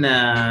Garmin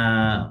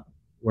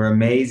were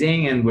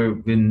amazing, and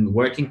we've been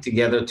working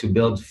together to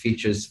build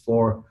features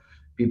for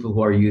people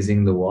who are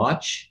using the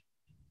watch,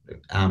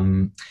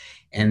 and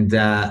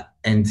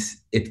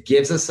it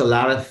gives us a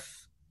lot of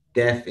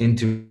depth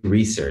into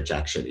research,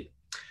 actually.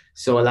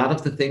 So a lot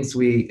of the things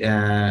we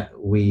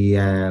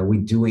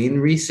do in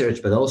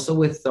research, but also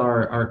with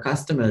our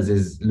customers,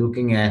 is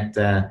looking at,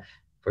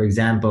 for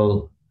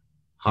example,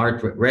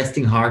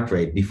 resting heart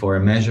rate before a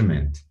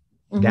measurement.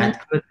 Mm-hmm.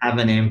 that could have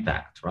an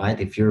impact, right?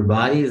 If your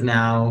body is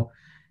now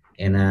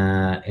in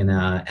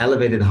a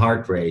elevated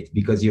heart rate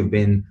because you've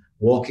been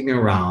walking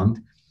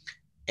around,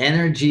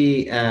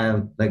 energy,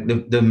 like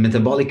the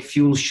metabolic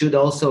fuel should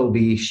also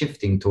be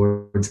shifting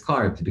towards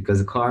carbs,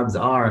 because carbs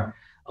are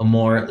a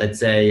more, let's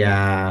say,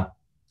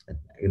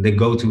 the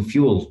go-to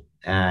fuel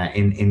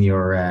in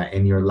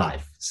your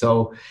life.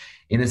 So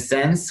in a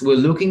sense, we're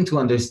looking to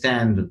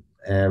understand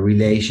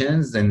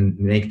relations and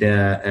make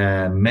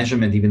the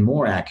measurement even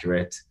more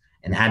accurate,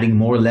 and adding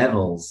more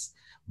levels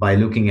by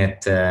looking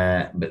at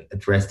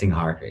resting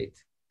heart rate.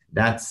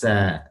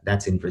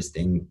 That's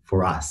interesting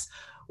for us.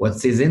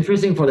 What is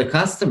interesting for the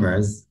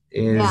customers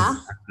Yeah.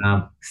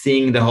 is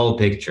seeing the whole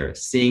picture,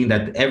 seeing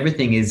that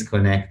everything is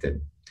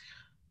connected,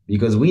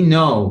 because we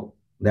know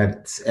that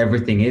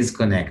everything is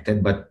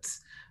connected, but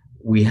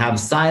we have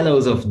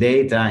silos of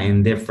data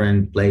in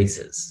different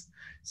places.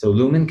 So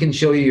Lumen can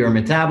show you your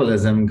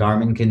metabolism,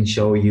 Garmin can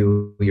show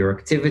you your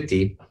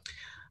activity,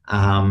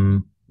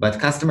 but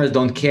customers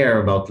don't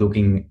care about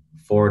looking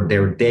for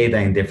their data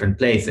in different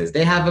places.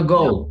 They have a No.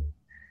 goal,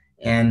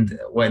 and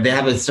when they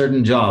have a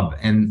certain job,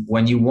 and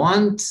when you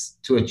want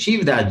to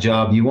achieve that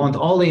job, you want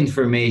all the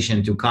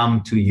information to come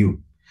to you.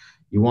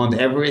 You want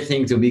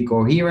everything to be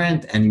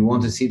coherent, and you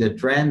want to see the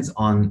trends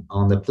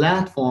on the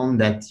platform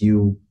that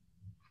you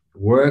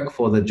work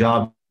for the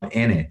job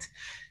in it.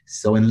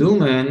 So in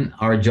Lumen,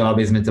 our job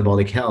is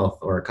metabolic health,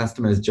 or a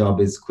customer's job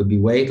is could be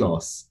weight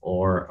loss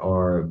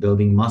or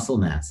building muscle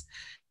mass.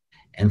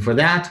 And for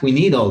that, we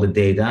need all the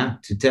data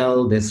to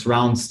tell this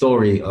round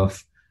story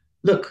of,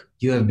 look,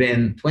 you have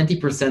been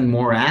 20%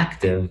 more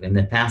active in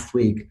the past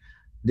week.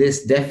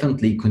 This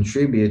definitely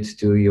contributes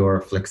to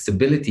your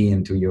flexibility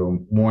and to your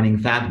morning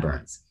fat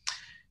burns.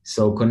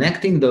 So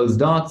connecting those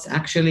dots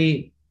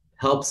actually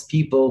helps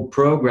people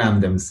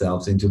program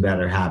themselves into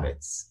better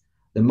habits.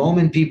 The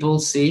moment people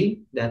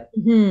see that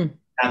Mm-hmm.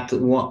 that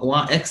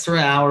one extra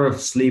hour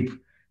of sleep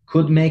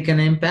could make an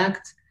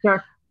impact,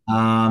 Sure.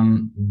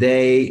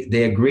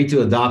 they agree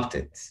to adopt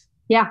it.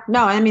 Yeah,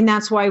 no, I mean,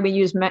 that's why we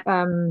use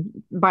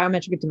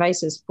biometric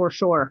devices for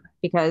sure,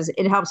 because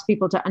it helps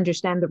people to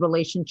understand the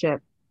relationship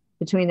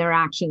between their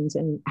actions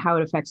and how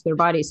it affects their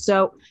bodies.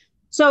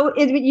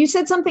 You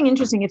said something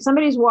interesting. If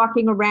somebody's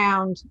walking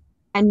around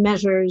and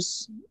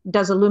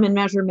does a lumen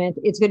measurement,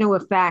 it's going to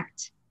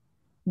affect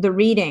the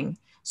reading.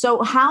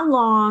 So how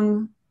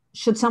long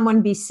should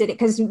someone be sitting?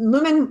 Because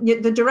lumen,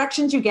 the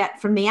directions you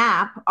get from the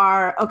app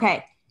are,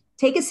 okay,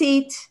 take a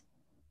seat.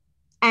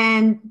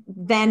 And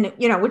then,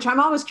 which I'm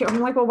always curious.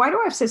 I'm like, well, why do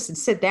I have to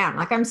sit down?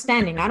 Like, I'm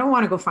standing. I don't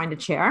want to go find a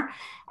chair.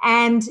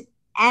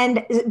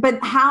 But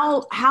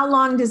how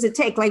long does it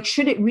take? Like,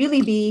 should it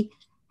really be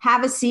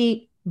have a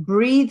seat,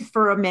 breathe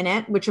for a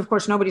minute, which of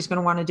course nobody's going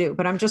to want to do.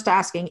 But I'm just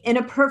asking, in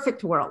a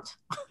perfect world,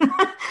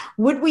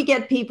 would we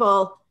get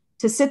people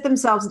to sit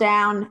themselves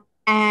down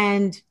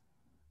and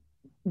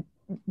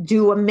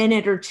do a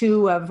minute or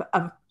two of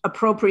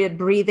appropriate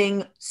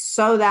breathing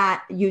so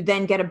that you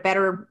then get a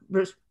better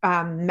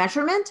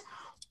measurement?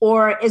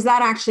 Or is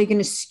that actually going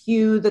to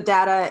skew the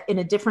data in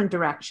a different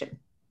direction?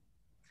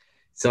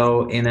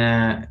 So in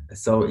a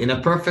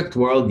perfect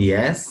world,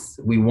 yes,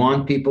 we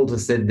want people to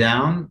sit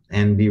down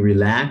and be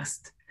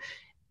relaxed.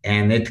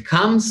 And it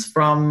comes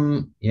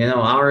from,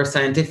 our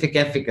scientific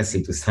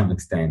efficacy to some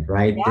extent,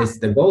 right? Yeah.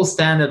 The gold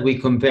standard we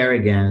compare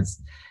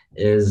against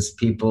is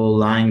people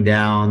lying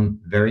down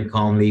very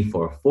calmly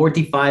for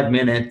 45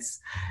 minutes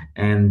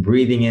and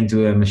breathing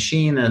into a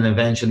machine and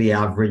eventually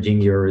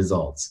averaging your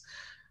results.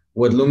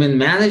 What Lumen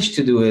managed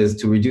to do is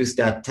to reduce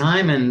that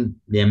time and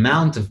the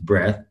amount of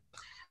breath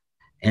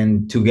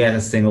and to get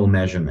a single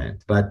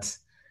measurement. But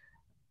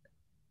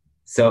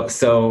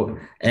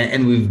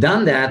and we've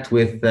done that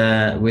with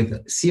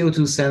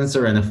CO2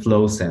 sensor and a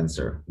flow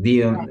sensor.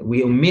 We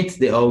omit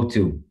the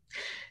O2.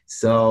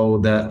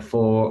 So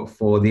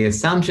for the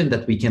assumption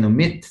that we can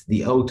omit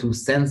the O2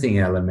 sensing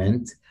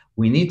element,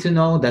 we need to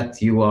know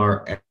that you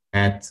are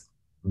at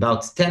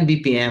about 10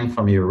 BPM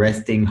from your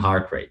resting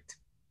heart rate.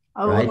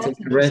 Right? If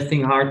the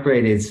resting heart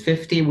rate is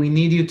 50, we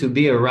need you to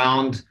be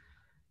around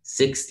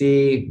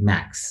 60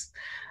 max.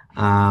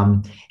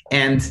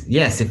 And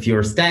yes, if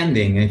you're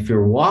standing, if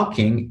you're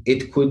walking,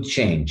 it could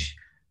change.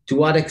 To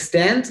what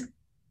extent?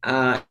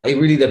 It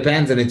really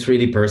depends, and it's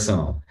really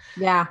personal.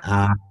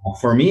 Yeah.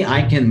 For me,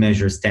 I can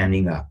measure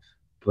standing up,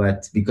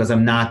 but because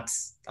I'm not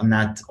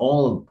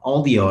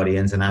all the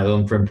audience, and I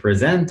don't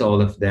represent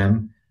all of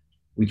them,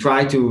 we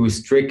try to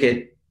restrict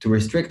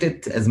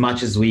it as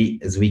much as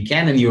we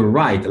can. And you're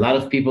right, a lot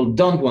of people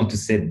don't want to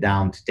sit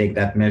down to take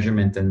that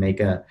measurement and make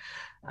a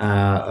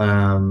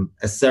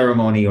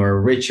ceremony or a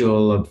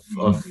ritual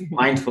of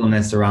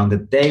mindfulness around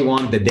it. They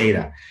want the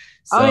data.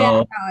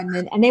 So,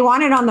 and they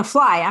want it on the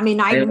fly. I mean,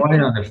 they want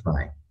it on the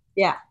fly.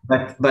 Yeah.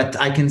 But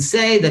I can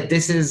say that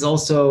this is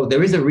also,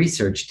 there is a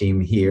research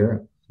team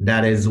here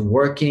that is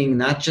working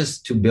not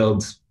just to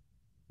build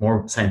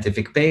more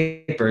scientific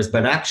papers,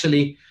 but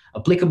actually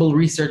applicable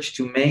research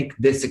to make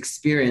this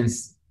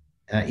experience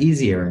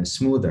easier and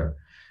smoother.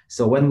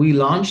 So when we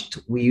launched,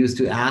 we used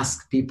to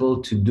ask people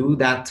to do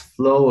that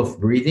flow of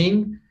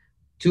breathing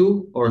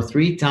 2 or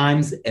 3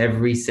 times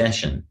every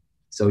session.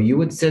 So you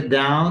would sit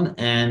down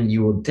and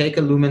you would take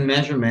a lumen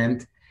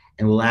measurement,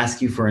 and we'll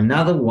ask you for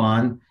another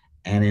one.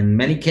 And in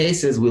many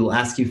cases, we'll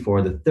ask you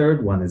for the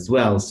third one as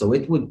well. So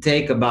it would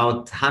take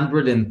about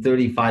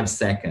 135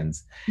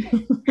 seconds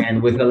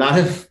and with a lot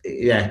of,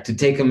 to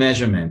take a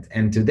measurement.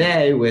 And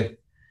today with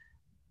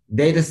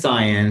data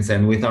science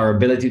and with our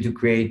ability to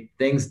create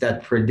things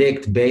that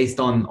predict based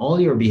on all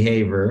your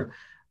behavior,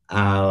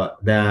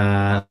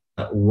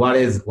 what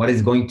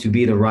is going to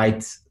be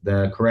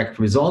the correct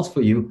results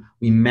for you,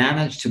 we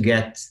managed to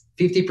get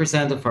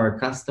 50% of our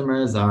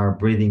customers are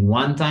breathing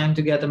 1 time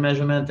to get a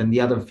measurement, and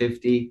the other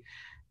 50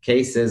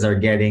 cases are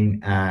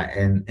getting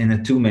in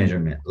a 2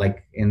 measurement,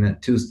 like in a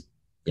 2.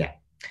 Yeah.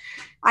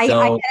 I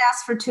get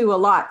asked for 2 a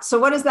lot. So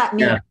what does that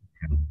mean? Yeah.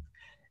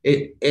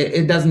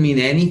 It doesn't mean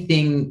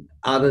anything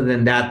other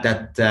than that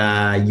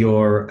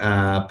your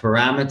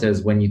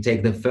parameters, when you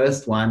take the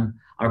first one,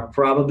 are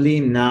probably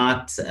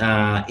not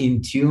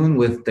in tune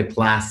with the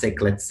classic,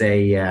 let's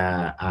say,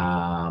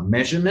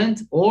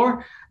 measurement,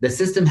 or the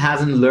system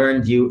hasn't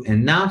learned you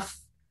enough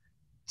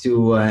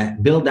to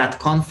build that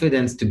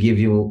confidence to give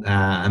you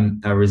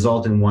a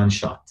result in one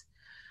shot.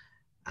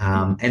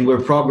 And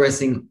we're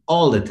progressing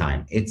all the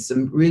time. It's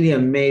really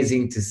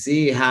amazing to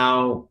see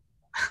how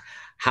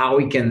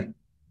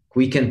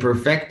we can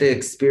perfect the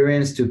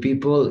experience to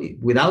people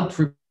without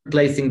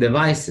replacing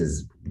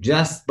devices,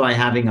 just by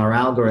having our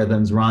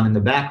algorithms run in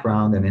the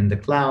background and in the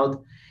cloud.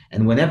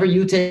 And whenever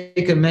you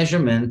take a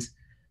measurement,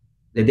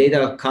 the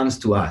data comes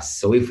to us.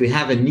 So if we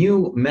have a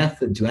new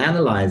method to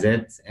analyze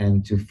it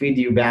and to feed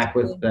you back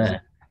with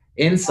the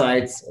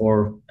insights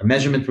or a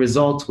measurement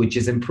result which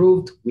is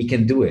improved, we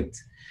can do it.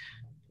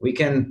 We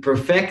can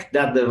perfect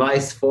that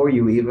device for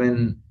you,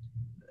 even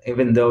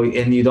though,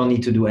 and you don't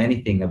need to do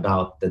anything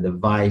about the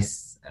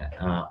device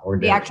or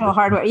the actual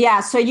hardware. Yeah.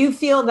 So you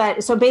feel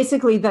that, so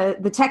basically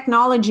the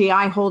technology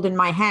I hold in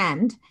my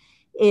hand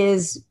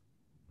is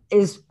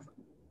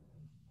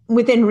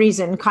within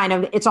reason, kind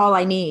of, it's all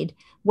I need.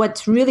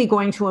 What's really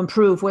going to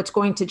improve, what's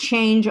going to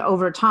change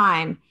over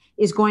time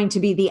is going to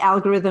be the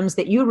algorithms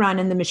that you run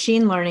and the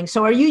machine learning.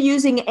 So are you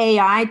using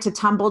AI to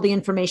tumble the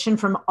information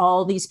from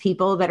all these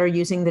people that are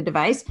using the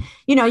device?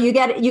 You know, you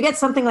get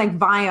something like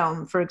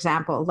Viome, for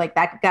example, like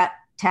that gut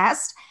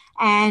test.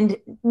 And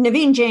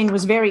Naveen Jain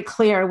was very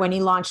clear when he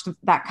launched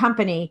that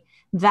company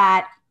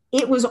that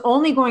it was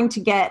only going to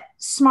get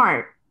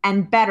smart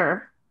and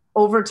better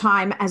over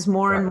time as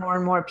more and more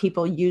and more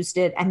people used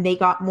it and they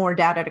got more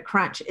data to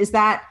crunch. Is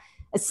that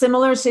a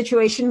similar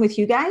situation with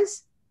you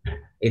guys?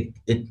 It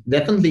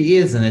definitely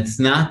is. And it's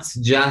not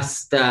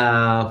just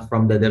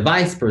from the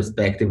device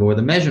perspective or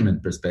the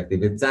measurement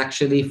perspective. It's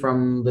actually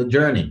from the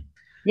journey.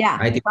 Yeah.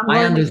 Right? If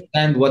I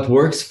understand what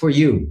works for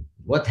you,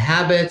 what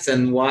habits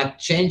and what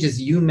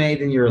changes you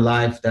made in your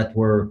life that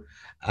were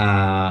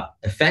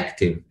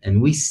effective,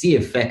 and we see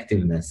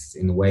effectiveness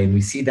in a way, and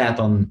we see that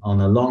on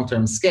a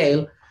long-term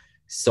scale,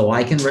 so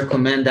I can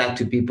recommend that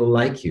to people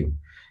like you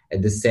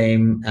at the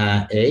same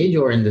age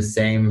or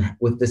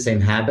with the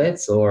same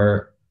habits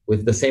or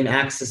with the same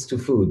access to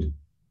food,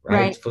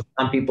 right? For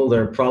some people,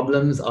 their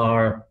problems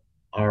are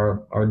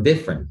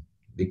different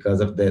because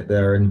of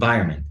their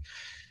environment.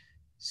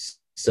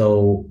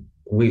 So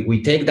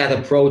we take that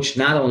approach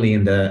not only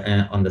in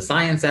on the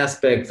science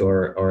aspect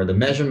or the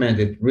measurement.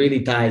 It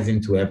really ties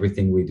into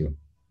everything we do.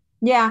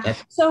 Yeah.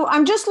 So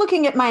I'm just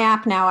looking at my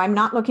app now. I'm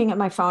not looking at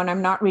my phone.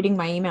 I'm not reading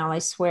my email, I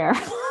swear.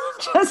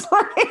 Just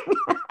looking.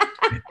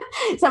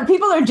 Some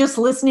people are just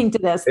listening to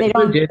this. They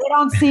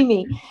don't see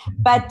me.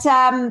 But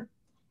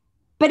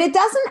it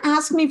doesn't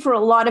ask me for a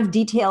lot of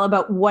detail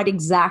about what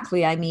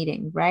exactly I'm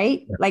eating,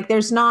 right? Yeah. Like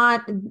that's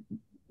not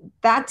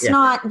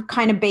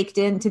kind of baked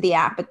into the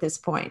app at this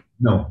point.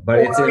 No, but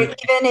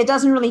it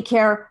doesn't really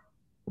care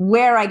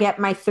where I get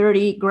my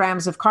 30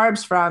 grams of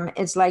carbs from.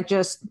 It's like,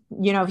 just,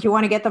 if you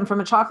want to get them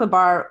from a chocolate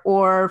bar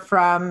or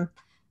from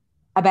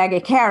a bag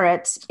of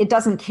carrots, it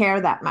doesn't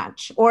care that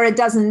much, or it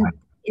doesn't,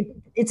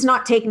 it's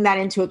not taking that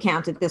into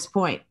account at this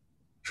point.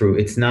 True.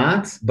 It's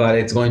not, but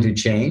it's going to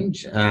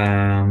change. We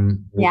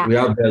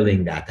are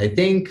building that. I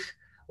think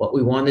what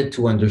we wanted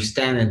to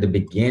understand at the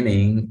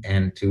beginning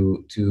and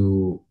to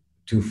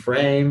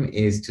frame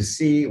is to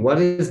see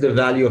what is the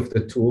value of the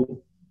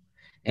tool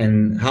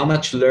and how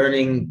much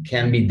learning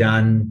can be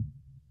done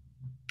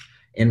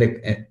at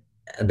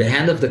the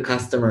hand of the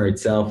customer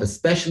itself,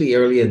 especially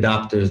early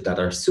adopters that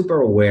are super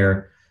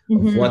aware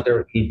of what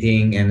they're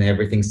eating and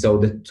everything. So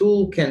the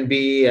tool can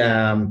be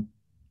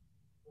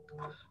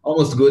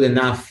almost good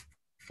enough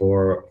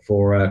for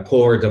a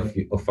cohort of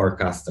our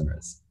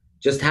customers.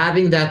 Just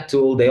having that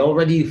tool, they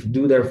already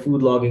do their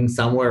food logging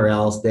somewhere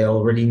else. They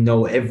already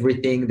know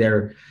everything.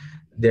 They're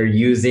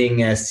using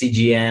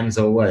CGMs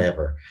or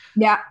whatever.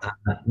 Yeah.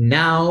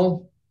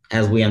 Now,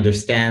 as we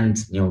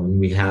understand, when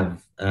we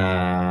have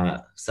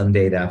some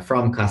data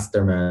from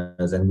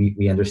customers and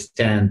we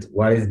understand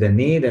what is the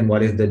need and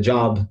what is the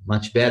job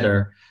much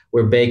better,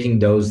 we're baking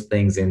those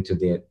things into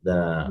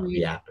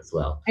the app as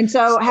well. And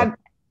so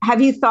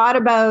have you thought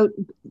about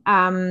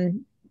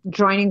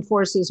joining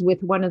forces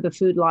with one of the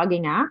food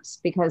logging apps?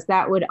 Because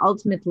that would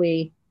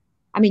ultimately,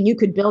 I mean, you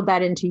could build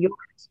that into yours.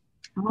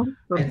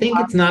 I think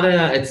it's not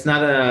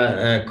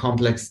a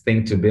complex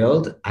thing to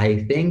build. I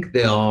think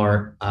there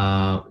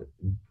are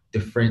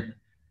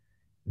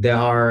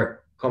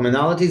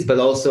commonalities, but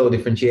also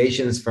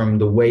differentiations from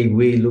the way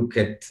we look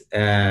at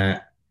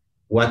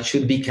what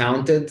should be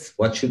counted,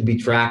 what should be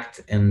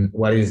tracked, and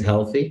what is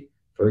healthy.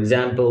 For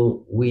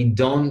example, we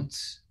don't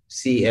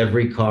see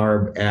every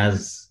carb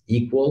as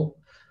equal.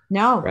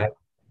 No. Right?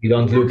 We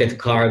don't look at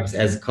carbs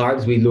as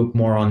carbs. We look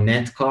more on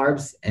net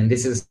carbs. And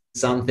this is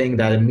something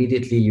that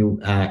immediately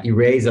you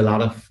erase a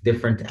lot of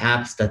different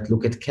apps that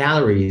look at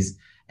calories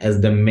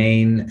as the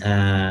main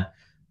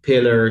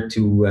pillar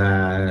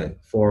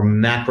for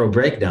macro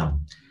breakdown.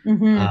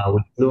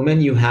 With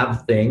Lumen, you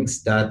have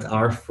things that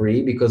are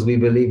free because we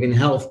believe in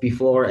health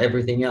before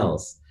everything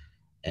else.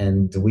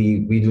 And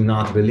we do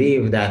not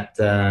believe that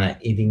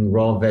eating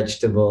raw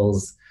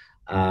vegetables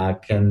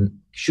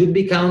should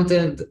be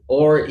counted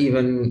or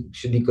even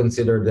should be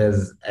considered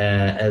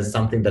as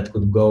something that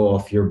could go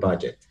off your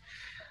budget.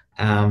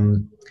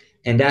 And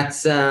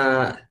that's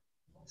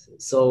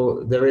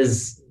so there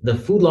is the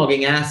food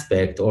logging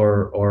aspect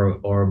or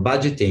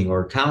budgeting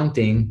or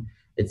counting.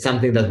 It's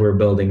something that we're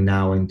building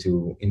now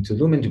into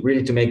Lumen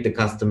to make the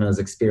customer's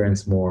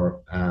experience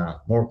more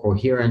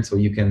coherent, so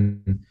you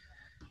can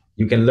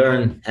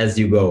learn as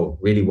you go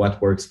really what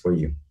works for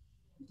you.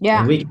 Yeah,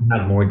 and we can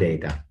have more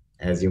data,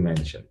 as you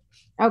mentioned.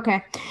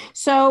 Okay,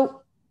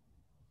 so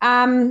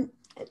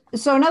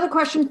another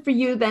question for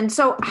you then.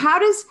 So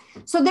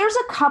there's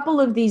a couple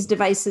of these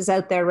devices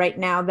out there right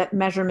now that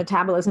measure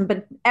metabolism,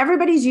 but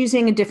everybody's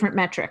using a different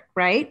metric,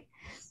 right?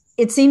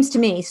 It seems to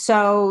me.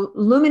 So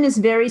Lumen is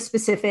very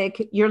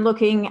specific. You're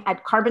looking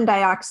at carbon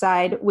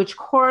dioxide, which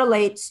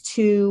correlates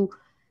to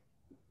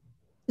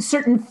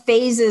certain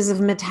phases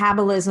of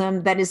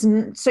metabolism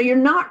so you're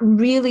not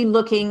really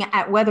looking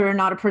at whether or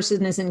not a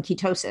person is in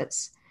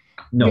ketosis.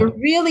 No. You're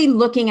really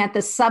looking at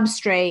the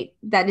substrate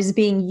that is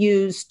being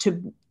used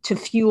to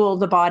fuel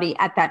the body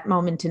at that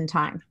moment in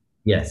time.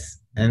 Yes.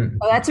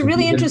 And that's a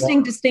really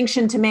interesting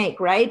distinction to make,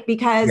 right?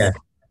 Because yes.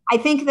 I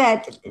think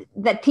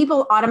that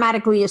people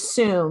automatically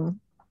assume,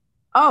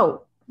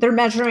 oh, they're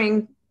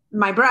measuring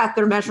my breath,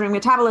 they're measuring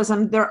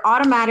metabolism. They're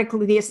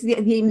automatically,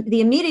 the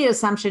immediate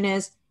assumption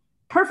is,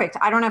 perfect,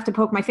 I don't have to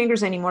poke my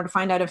fingers anymore to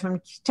find out if I'm in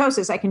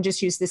ketosis. I can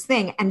just use this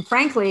thing. And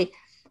frankly,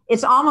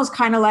 it's almost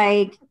kind of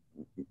like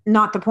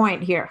not the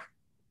point here.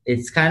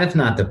 It's kind of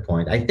not the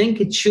point. I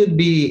think it should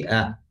be,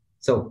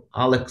 so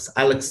I'll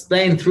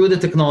explain through the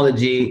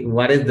technology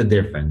what is the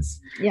difference.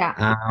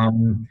 Yeah.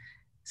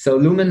 So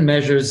Lumen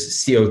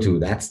measures CO2.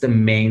 That's the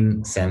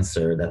main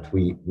sensor that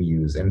we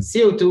use. And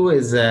CO2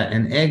 is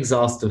an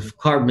exhaust of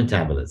carb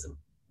metabolism.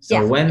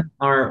 So when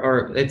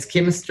it's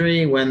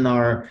chemistry, when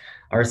our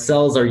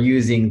cells are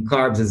using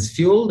carbs as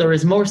fuel, there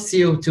is more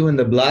CO2 in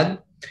the blood,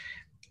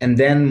 and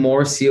then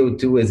more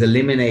CO2 is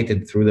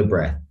eliminated through the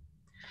breath.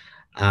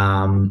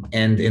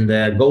 And in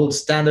the gold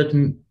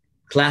standard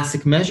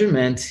classic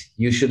measurement,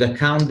 you should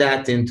account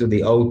that into the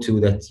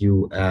O2 that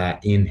you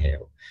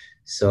inhale.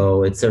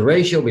 So it's a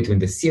ratio between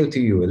the CO2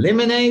 you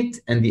eliminate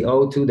and the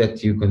O2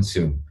 that you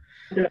consume.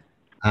 Yeah.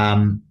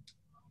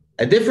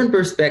 A different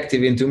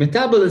perspective into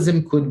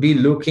metabolism could be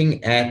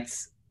looking at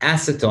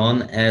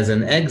acetone as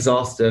an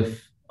exhaust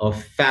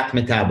of fat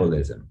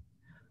metabolism.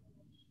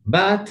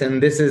 But,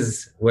 and this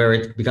is where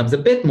it becomes a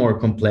bit more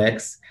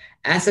complex,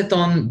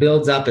 acetone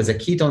builds up as a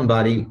ketone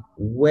body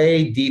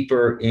way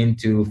deeper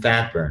into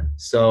fat burn.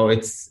 So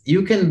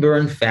you can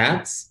burn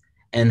fats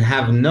and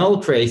have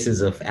no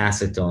traces of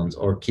acetones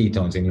or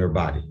ketones in your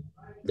body.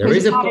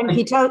 Because you're not in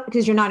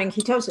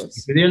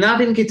ketosis. You're not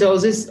in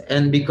ketosis,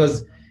 and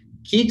because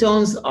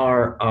ketones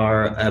are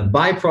a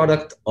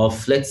byproduct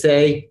of, let's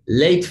say,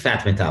 late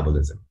fat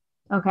metabolism.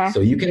 Okay. So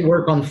you can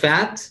work on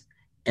fat,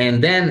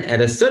 and then at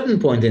a certain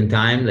point in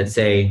time, let's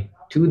say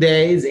 2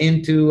 days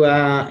into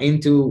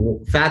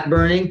fat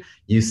burning,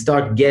 you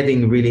start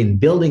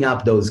building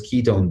up those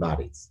ketone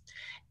bodies.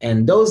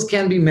 And those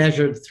can be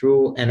measured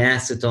through an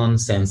acetone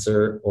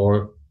sensor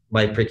or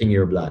by pricking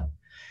your blood.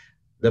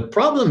 The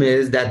problem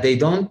is that they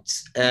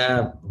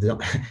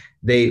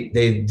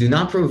do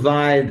not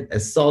provide a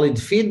solid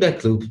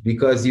feedback loop,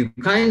 because you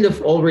kind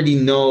of already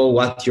know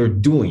what you're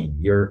doing.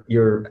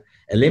 You're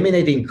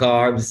eliminating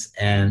carbs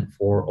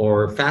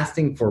or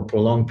fasting for a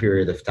prolonged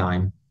period of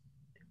time,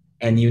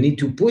 and you need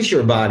to push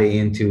your body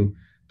into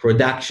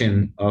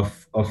production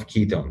of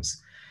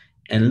ketones.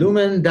 And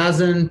Lumen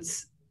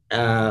doesn't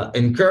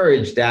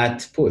encourage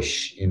that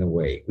push in a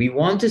way. We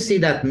want to see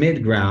that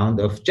mid-ground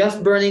of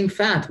just burning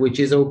fat, which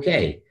is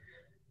okay.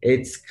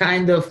 It's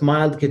kind of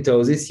mild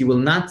ketosis. You will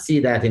not see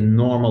that in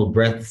normal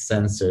breath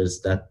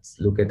sensors that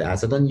look at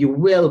acetone. You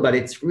will, but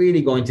it's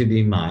really going to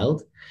be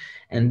mild.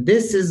 And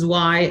this is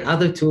why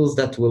other tools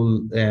that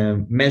will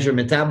measure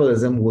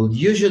metabolism will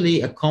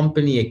usually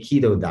accompany a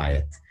keto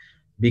diet,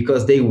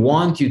 because they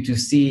want you to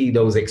see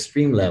those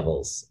extreme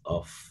levels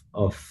of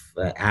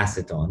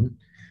acetone,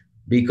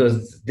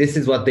 because this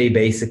is what they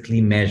basically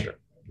measure.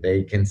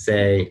 They can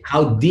say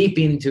how deep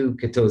into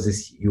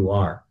ketosis you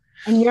are.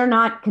 And you're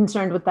not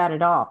concerned with that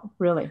at all,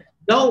 really?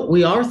 No,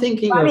 we are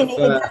thinking I of. mean, it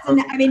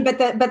doesn't. I mean, but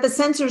the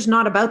sensor's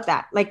not about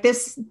that. Like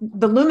this,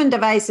 the Lumen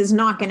device is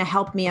not going to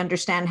help me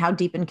understand how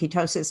deep in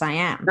ketosis I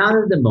am. Not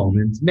at the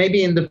moment.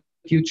 Maybe in the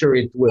future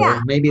it will.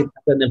 Yeah. Maybe it's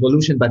an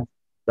evolution. But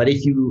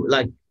if you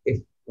like, if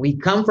we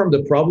come from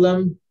the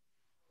problem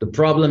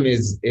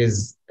is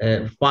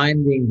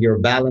finding your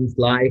balanced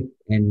life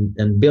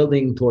and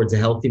building towards a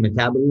healthy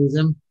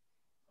metabolism.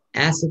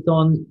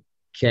 Acetone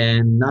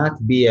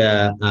cannot be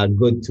a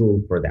good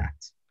tool for that.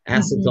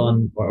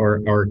 Acetone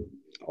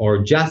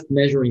or just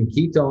measuring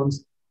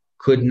ketones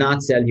could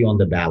not sell you on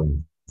the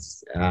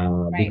balance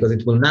because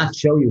it will not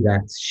show you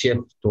that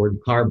shift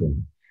toward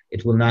carbon.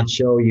 It will not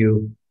show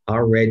you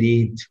how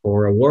ready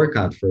for a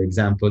workout, for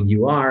example,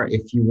 you are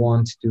if you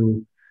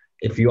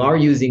are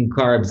using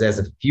carbs as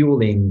a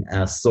fueling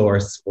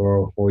source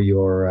for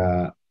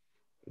your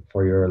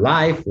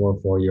life or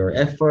for your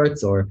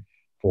efforts or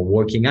for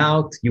working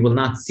out. You will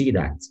not see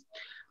that.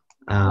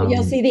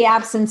 You'll see the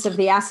absence of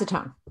the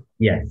acetone.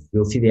 Yes,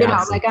 you'll see the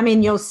absence.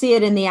 You'll see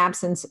it in the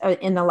absence,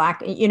 in the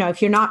lack.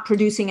 If you're not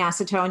producing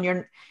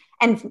acetone,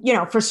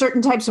 for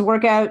certain types of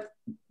workout,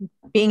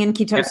 being in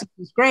ketosis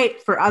is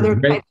great. For other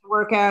types of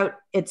workout,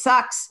 it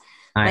sucks.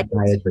 I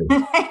agree.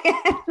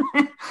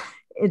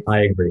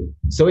 I agree.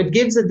 So it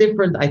gives a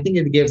different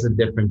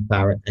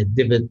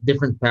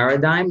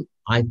paradigm.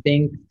 I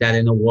think that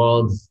in a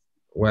world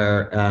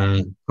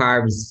where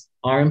carbs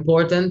are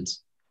important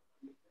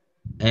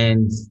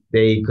and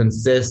they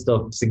consist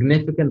of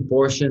significant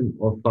portion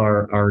of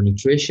our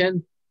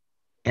nutrition,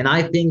 and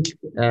I think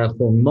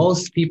for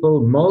most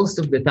people, most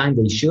of the time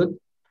they should.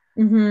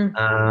 Then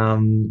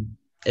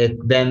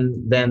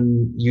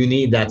you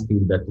need that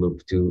feedback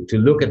loop to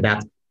look at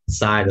that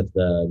side of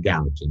the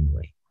gouge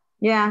anyway.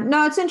 Yeah,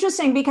 no, it's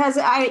interesting because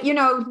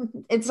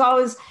it's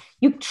always,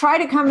 I try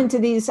to come into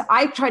these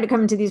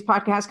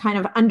podcasts kind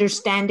of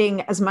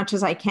understanding as much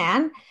as I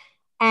can.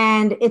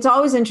 And it's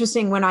always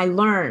interesting when I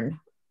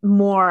learn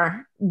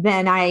more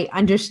than I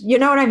understand. You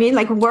know what I mean?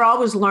 Like we're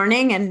always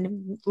learning,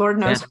 and Lord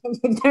knows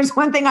if there's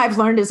one thing I've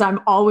learned is I'm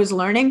always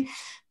learning.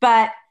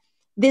 But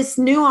this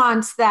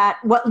nuance that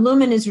what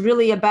Lumen is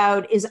really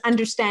about is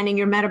understanding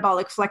your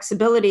metabolic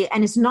flexibility,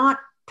 and is not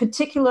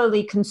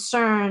particularly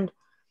concerned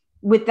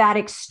with that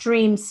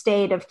extreme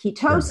state of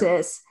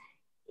ketosis,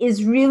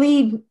 is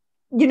really,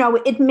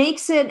 it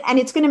makes it, and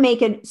it's going to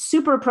make it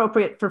super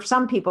appropriate for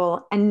some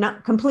people and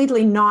not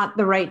completely not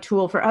the right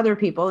tool for other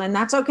people. And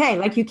that's okay.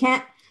 Like you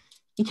can't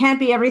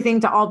be everything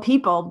to all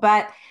people,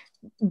 but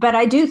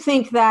I do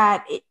think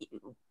that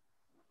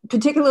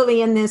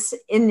particularly in this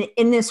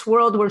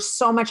world where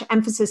so much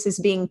emphasis is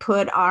being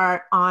put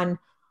on,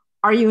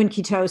 are you in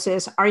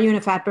ketosis? Are you in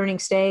a fat burning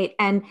state?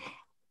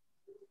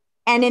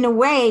 And in a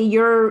way,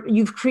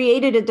 you've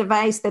created a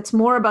device that's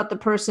more about the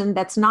person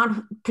that's not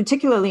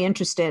particularly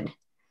interested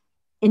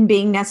in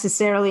being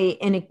necessarily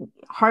in a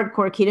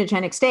hardcore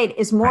ketogenic state,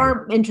 is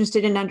more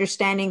interested in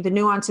understanding the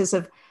nuances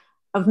of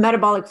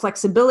metabolic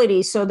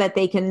flexibility so that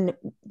they can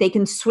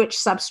switch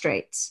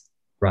substrates.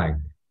 Right.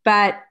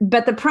 But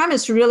the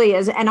premise really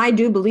is, and I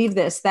do believe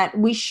this, that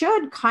we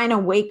should kind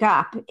of wake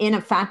up in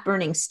a fat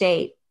burning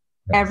state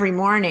every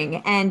morning.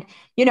 And,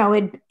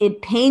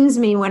 it pains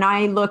me when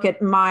I look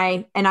at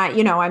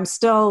I'm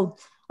still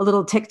a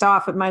little ticked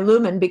off at my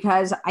Lumen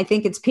because I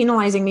think it's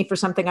penalizing me for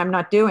something I'm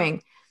not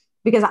doing,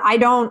 because I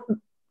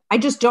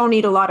just don't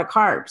eat a lot of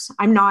carbs.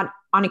 I'm not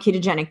on a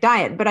ketogenic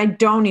diet, but I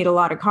don't eat a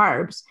lot of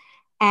carbs.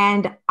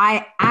 And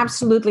I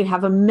absolutely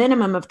have a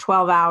minimum of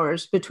 12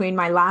 hours between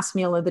my last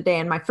meal of the day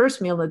and my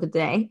first meal of the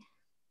day.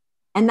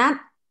 And that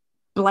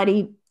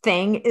bloody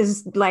thing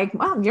is like,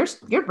 well,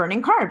 you're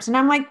burning carbs. And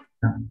I'm like,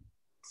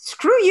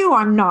 screw you,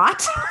 I'm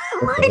not.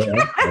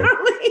 I don't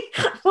really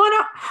want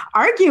to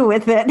argue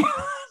with it. And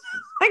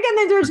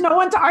then there's no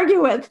one to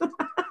argue with.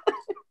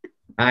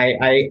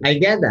 I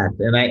get that.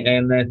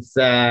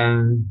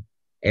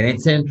 And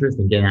it's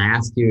interesting. Can I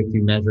ask you if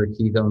you measure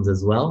ketones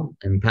as well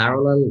in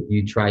parallel?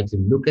 You try to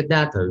look at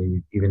that, or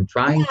you even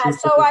trying to?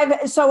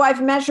 So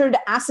I've measured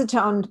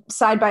acetone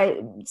side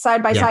by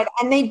side,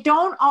 and they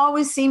don't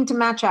always seem to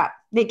match up.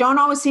 They don't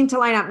always seem to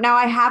line up. Now,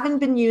 I haven't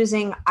been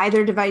using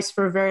either device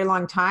for a very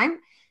long time.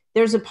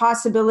 There's a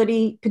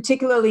possibility,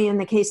 particularly in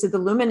the case of the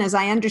Lumen, as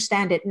I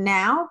understand it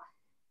now,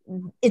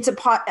 look,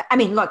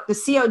 the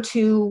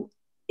CO2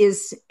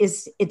 is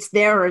it's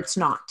there or it's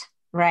not,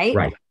 right?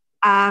 Right.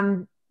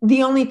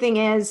 The only thing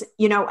is,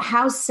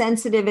 how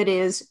sensitive it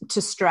is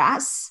to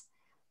stress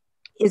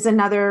is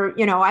another,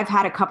 I've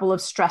had a couple of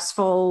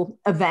stressful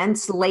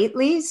events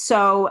lately.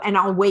 So, and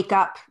I'll wake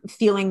up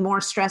feeling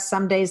more stressed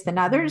some days than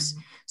others.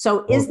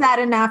 So is that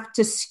enough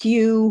to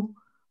skew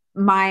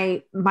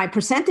my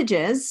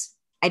percentages?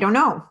 I don't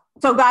know.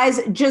 So guys,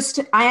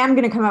 I am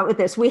going to come out with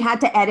this. We had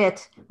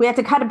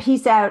to cut a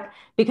piece out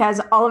because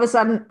all of a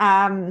sudden,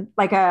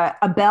 like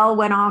a bell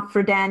went off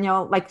for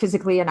Daniel, like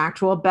physically an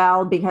actual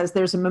bell, because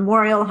there's a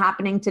memorial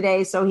happening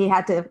today. So he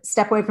had to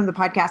step away from the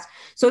podcast.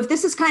 So if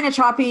this is kind of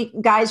choppy,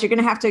 guys, you're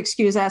going to have to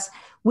excuse us.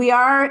 We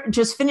are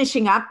just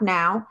finishing up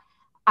now.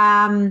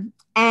 And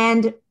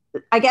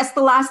I guess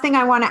the last thing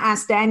I want to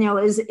ask Daniel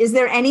is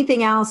there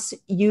anything else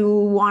you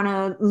want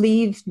to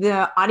leave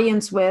the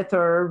audience with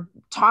or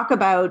talk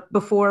about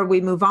before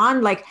we move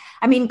on? Like,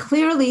 I mean,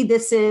 clearly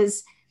this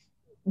is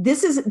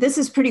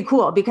pretty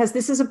cool because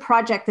this is a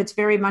project that's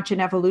very much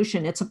in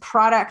evolution. It's a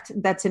product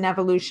that's in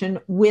evolution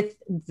with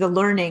the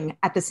learning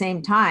at the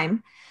same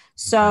time.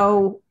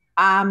 So,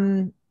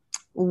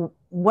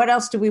 what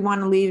else do we want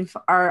to leave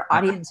our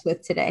audience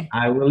with today?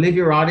 I will leave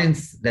your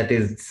audience that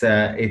it's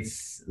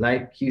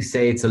like you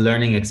say, it's a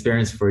learning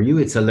experience for you.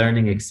 It's a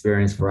learning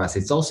experience for us.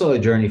 It's also a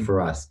journey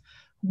for us.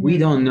 We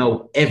don't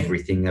know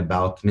everything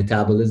about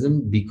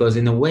metabolism because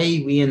in a way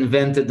we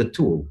invented the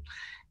tool.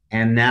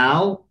 And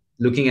now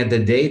looking at the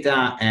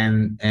data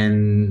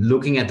and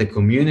looking at the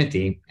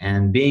community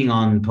and being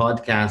on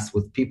podcasts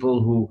with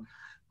people who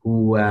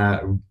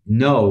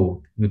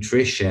know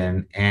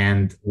nutrition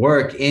and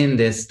work in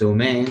this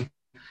domain,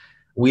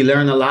 we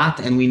learn a lot,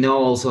 and we know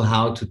also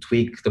how to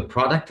tweak the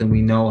product, and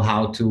we know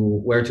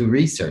where to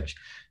research.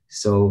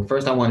 So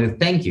first, I want to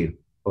thank you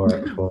for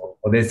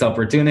this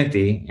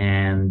opportunity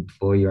and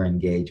for your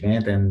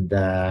engagement. And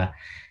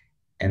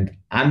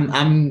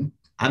I'm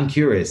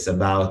curious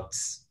about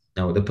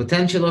the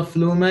potential of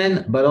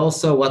Lumen, but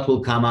also what will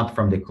come up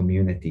from the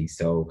community.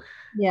 So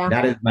yeah,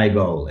 that is my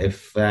goal.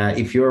 If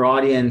your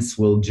audience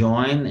will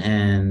join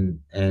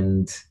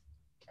and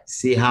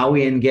see how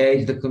we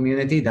engage the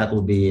community, that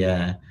will be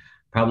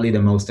probably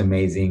the most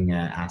amazing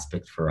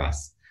aspect for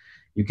us.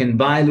 You can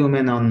buy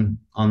Lumen on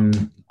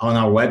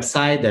our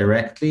website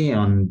directly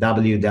on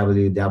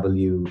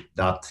www.lumen.me.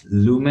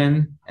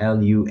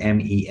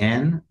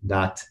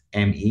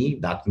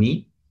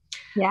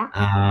 Yeah.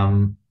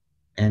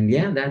 And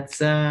yeah,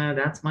 that's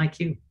my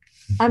cue.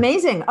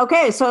 Amazing.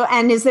 Okay. So,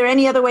 and is there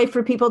any other way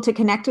for people to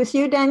connect with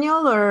you,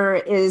 Daniel, or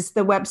is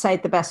the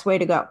website the best way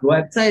to go? The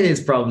website is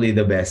probably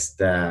the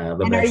best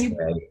way.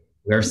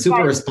 We're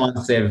super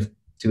responsive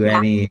to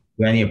any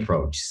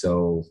approach.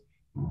 So.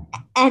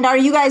 And are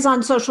you guys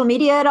on social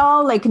media at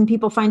all? Like, can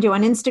people find you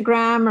on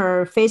Instagram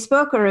or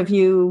Facebook, or have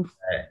you?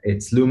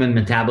 It's Lumen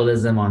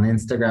Metabolism on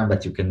Instagram,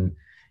 but you can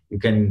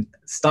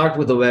start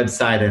with the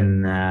website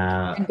and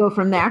go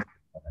from there.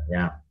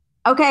 Yeah.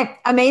 Okay,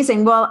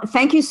 amazing. Well,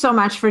 thank you so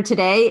much for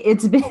today.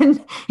 It's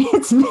been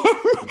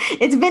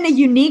a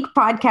unique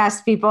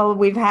podcast, people.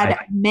 We've had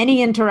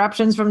many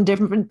interruptions from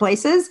different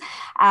places,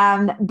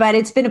 but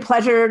it's been a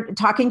pleasure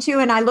talking to you,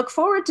 and I look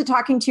forward to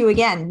talking to you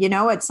again,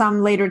 at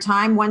some later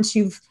time once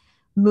you've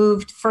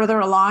moved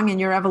further along in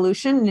your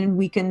evolution, and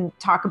we can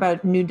talk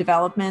about new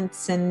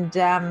developments and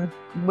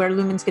where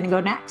Lumen's going to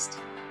go next.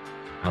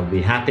 I'll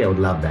be happy. I would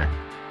love that.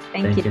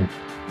 Thank you.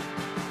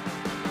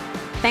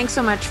 Thanks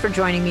so much for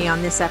joining me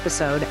on this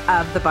episode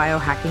of the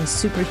Biohacking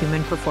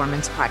Superhuman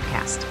Performance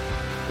Podcast.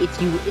 If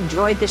you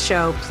enjoyed the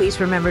show, please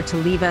remember to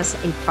leave us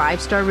a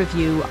 5-star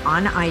review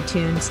on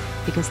iTunes,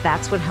 because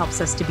that's what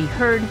helps us to be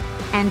heard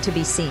and to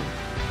be seen.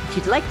 If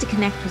you'd like to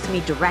connect with me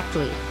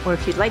directly, or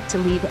if you'd like to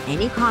leave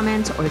any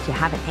comments, or if you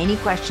have any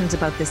questions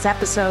about this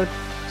episode,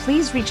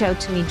 please reach out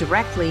to me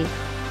directly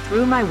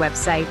through my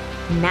website,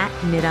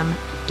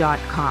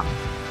 natniddam.com.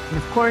 And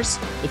of course,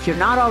 if you're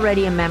not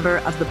already a member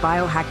of the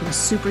Biohacking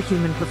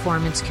Superhuman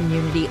Performance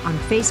community on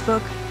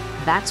Facebook,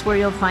 that's where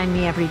you'll find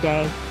me every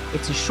day.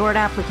 It's a short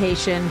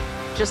application,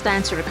 just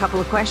answer a couple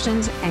of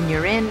questions, and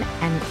you're in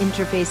and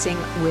interfacing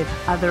with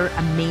other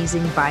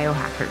amazing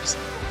biohackers.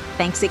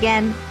 Thanks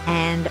again,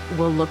 and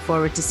we'll look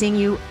forward to seeing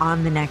you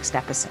on the next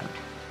episode.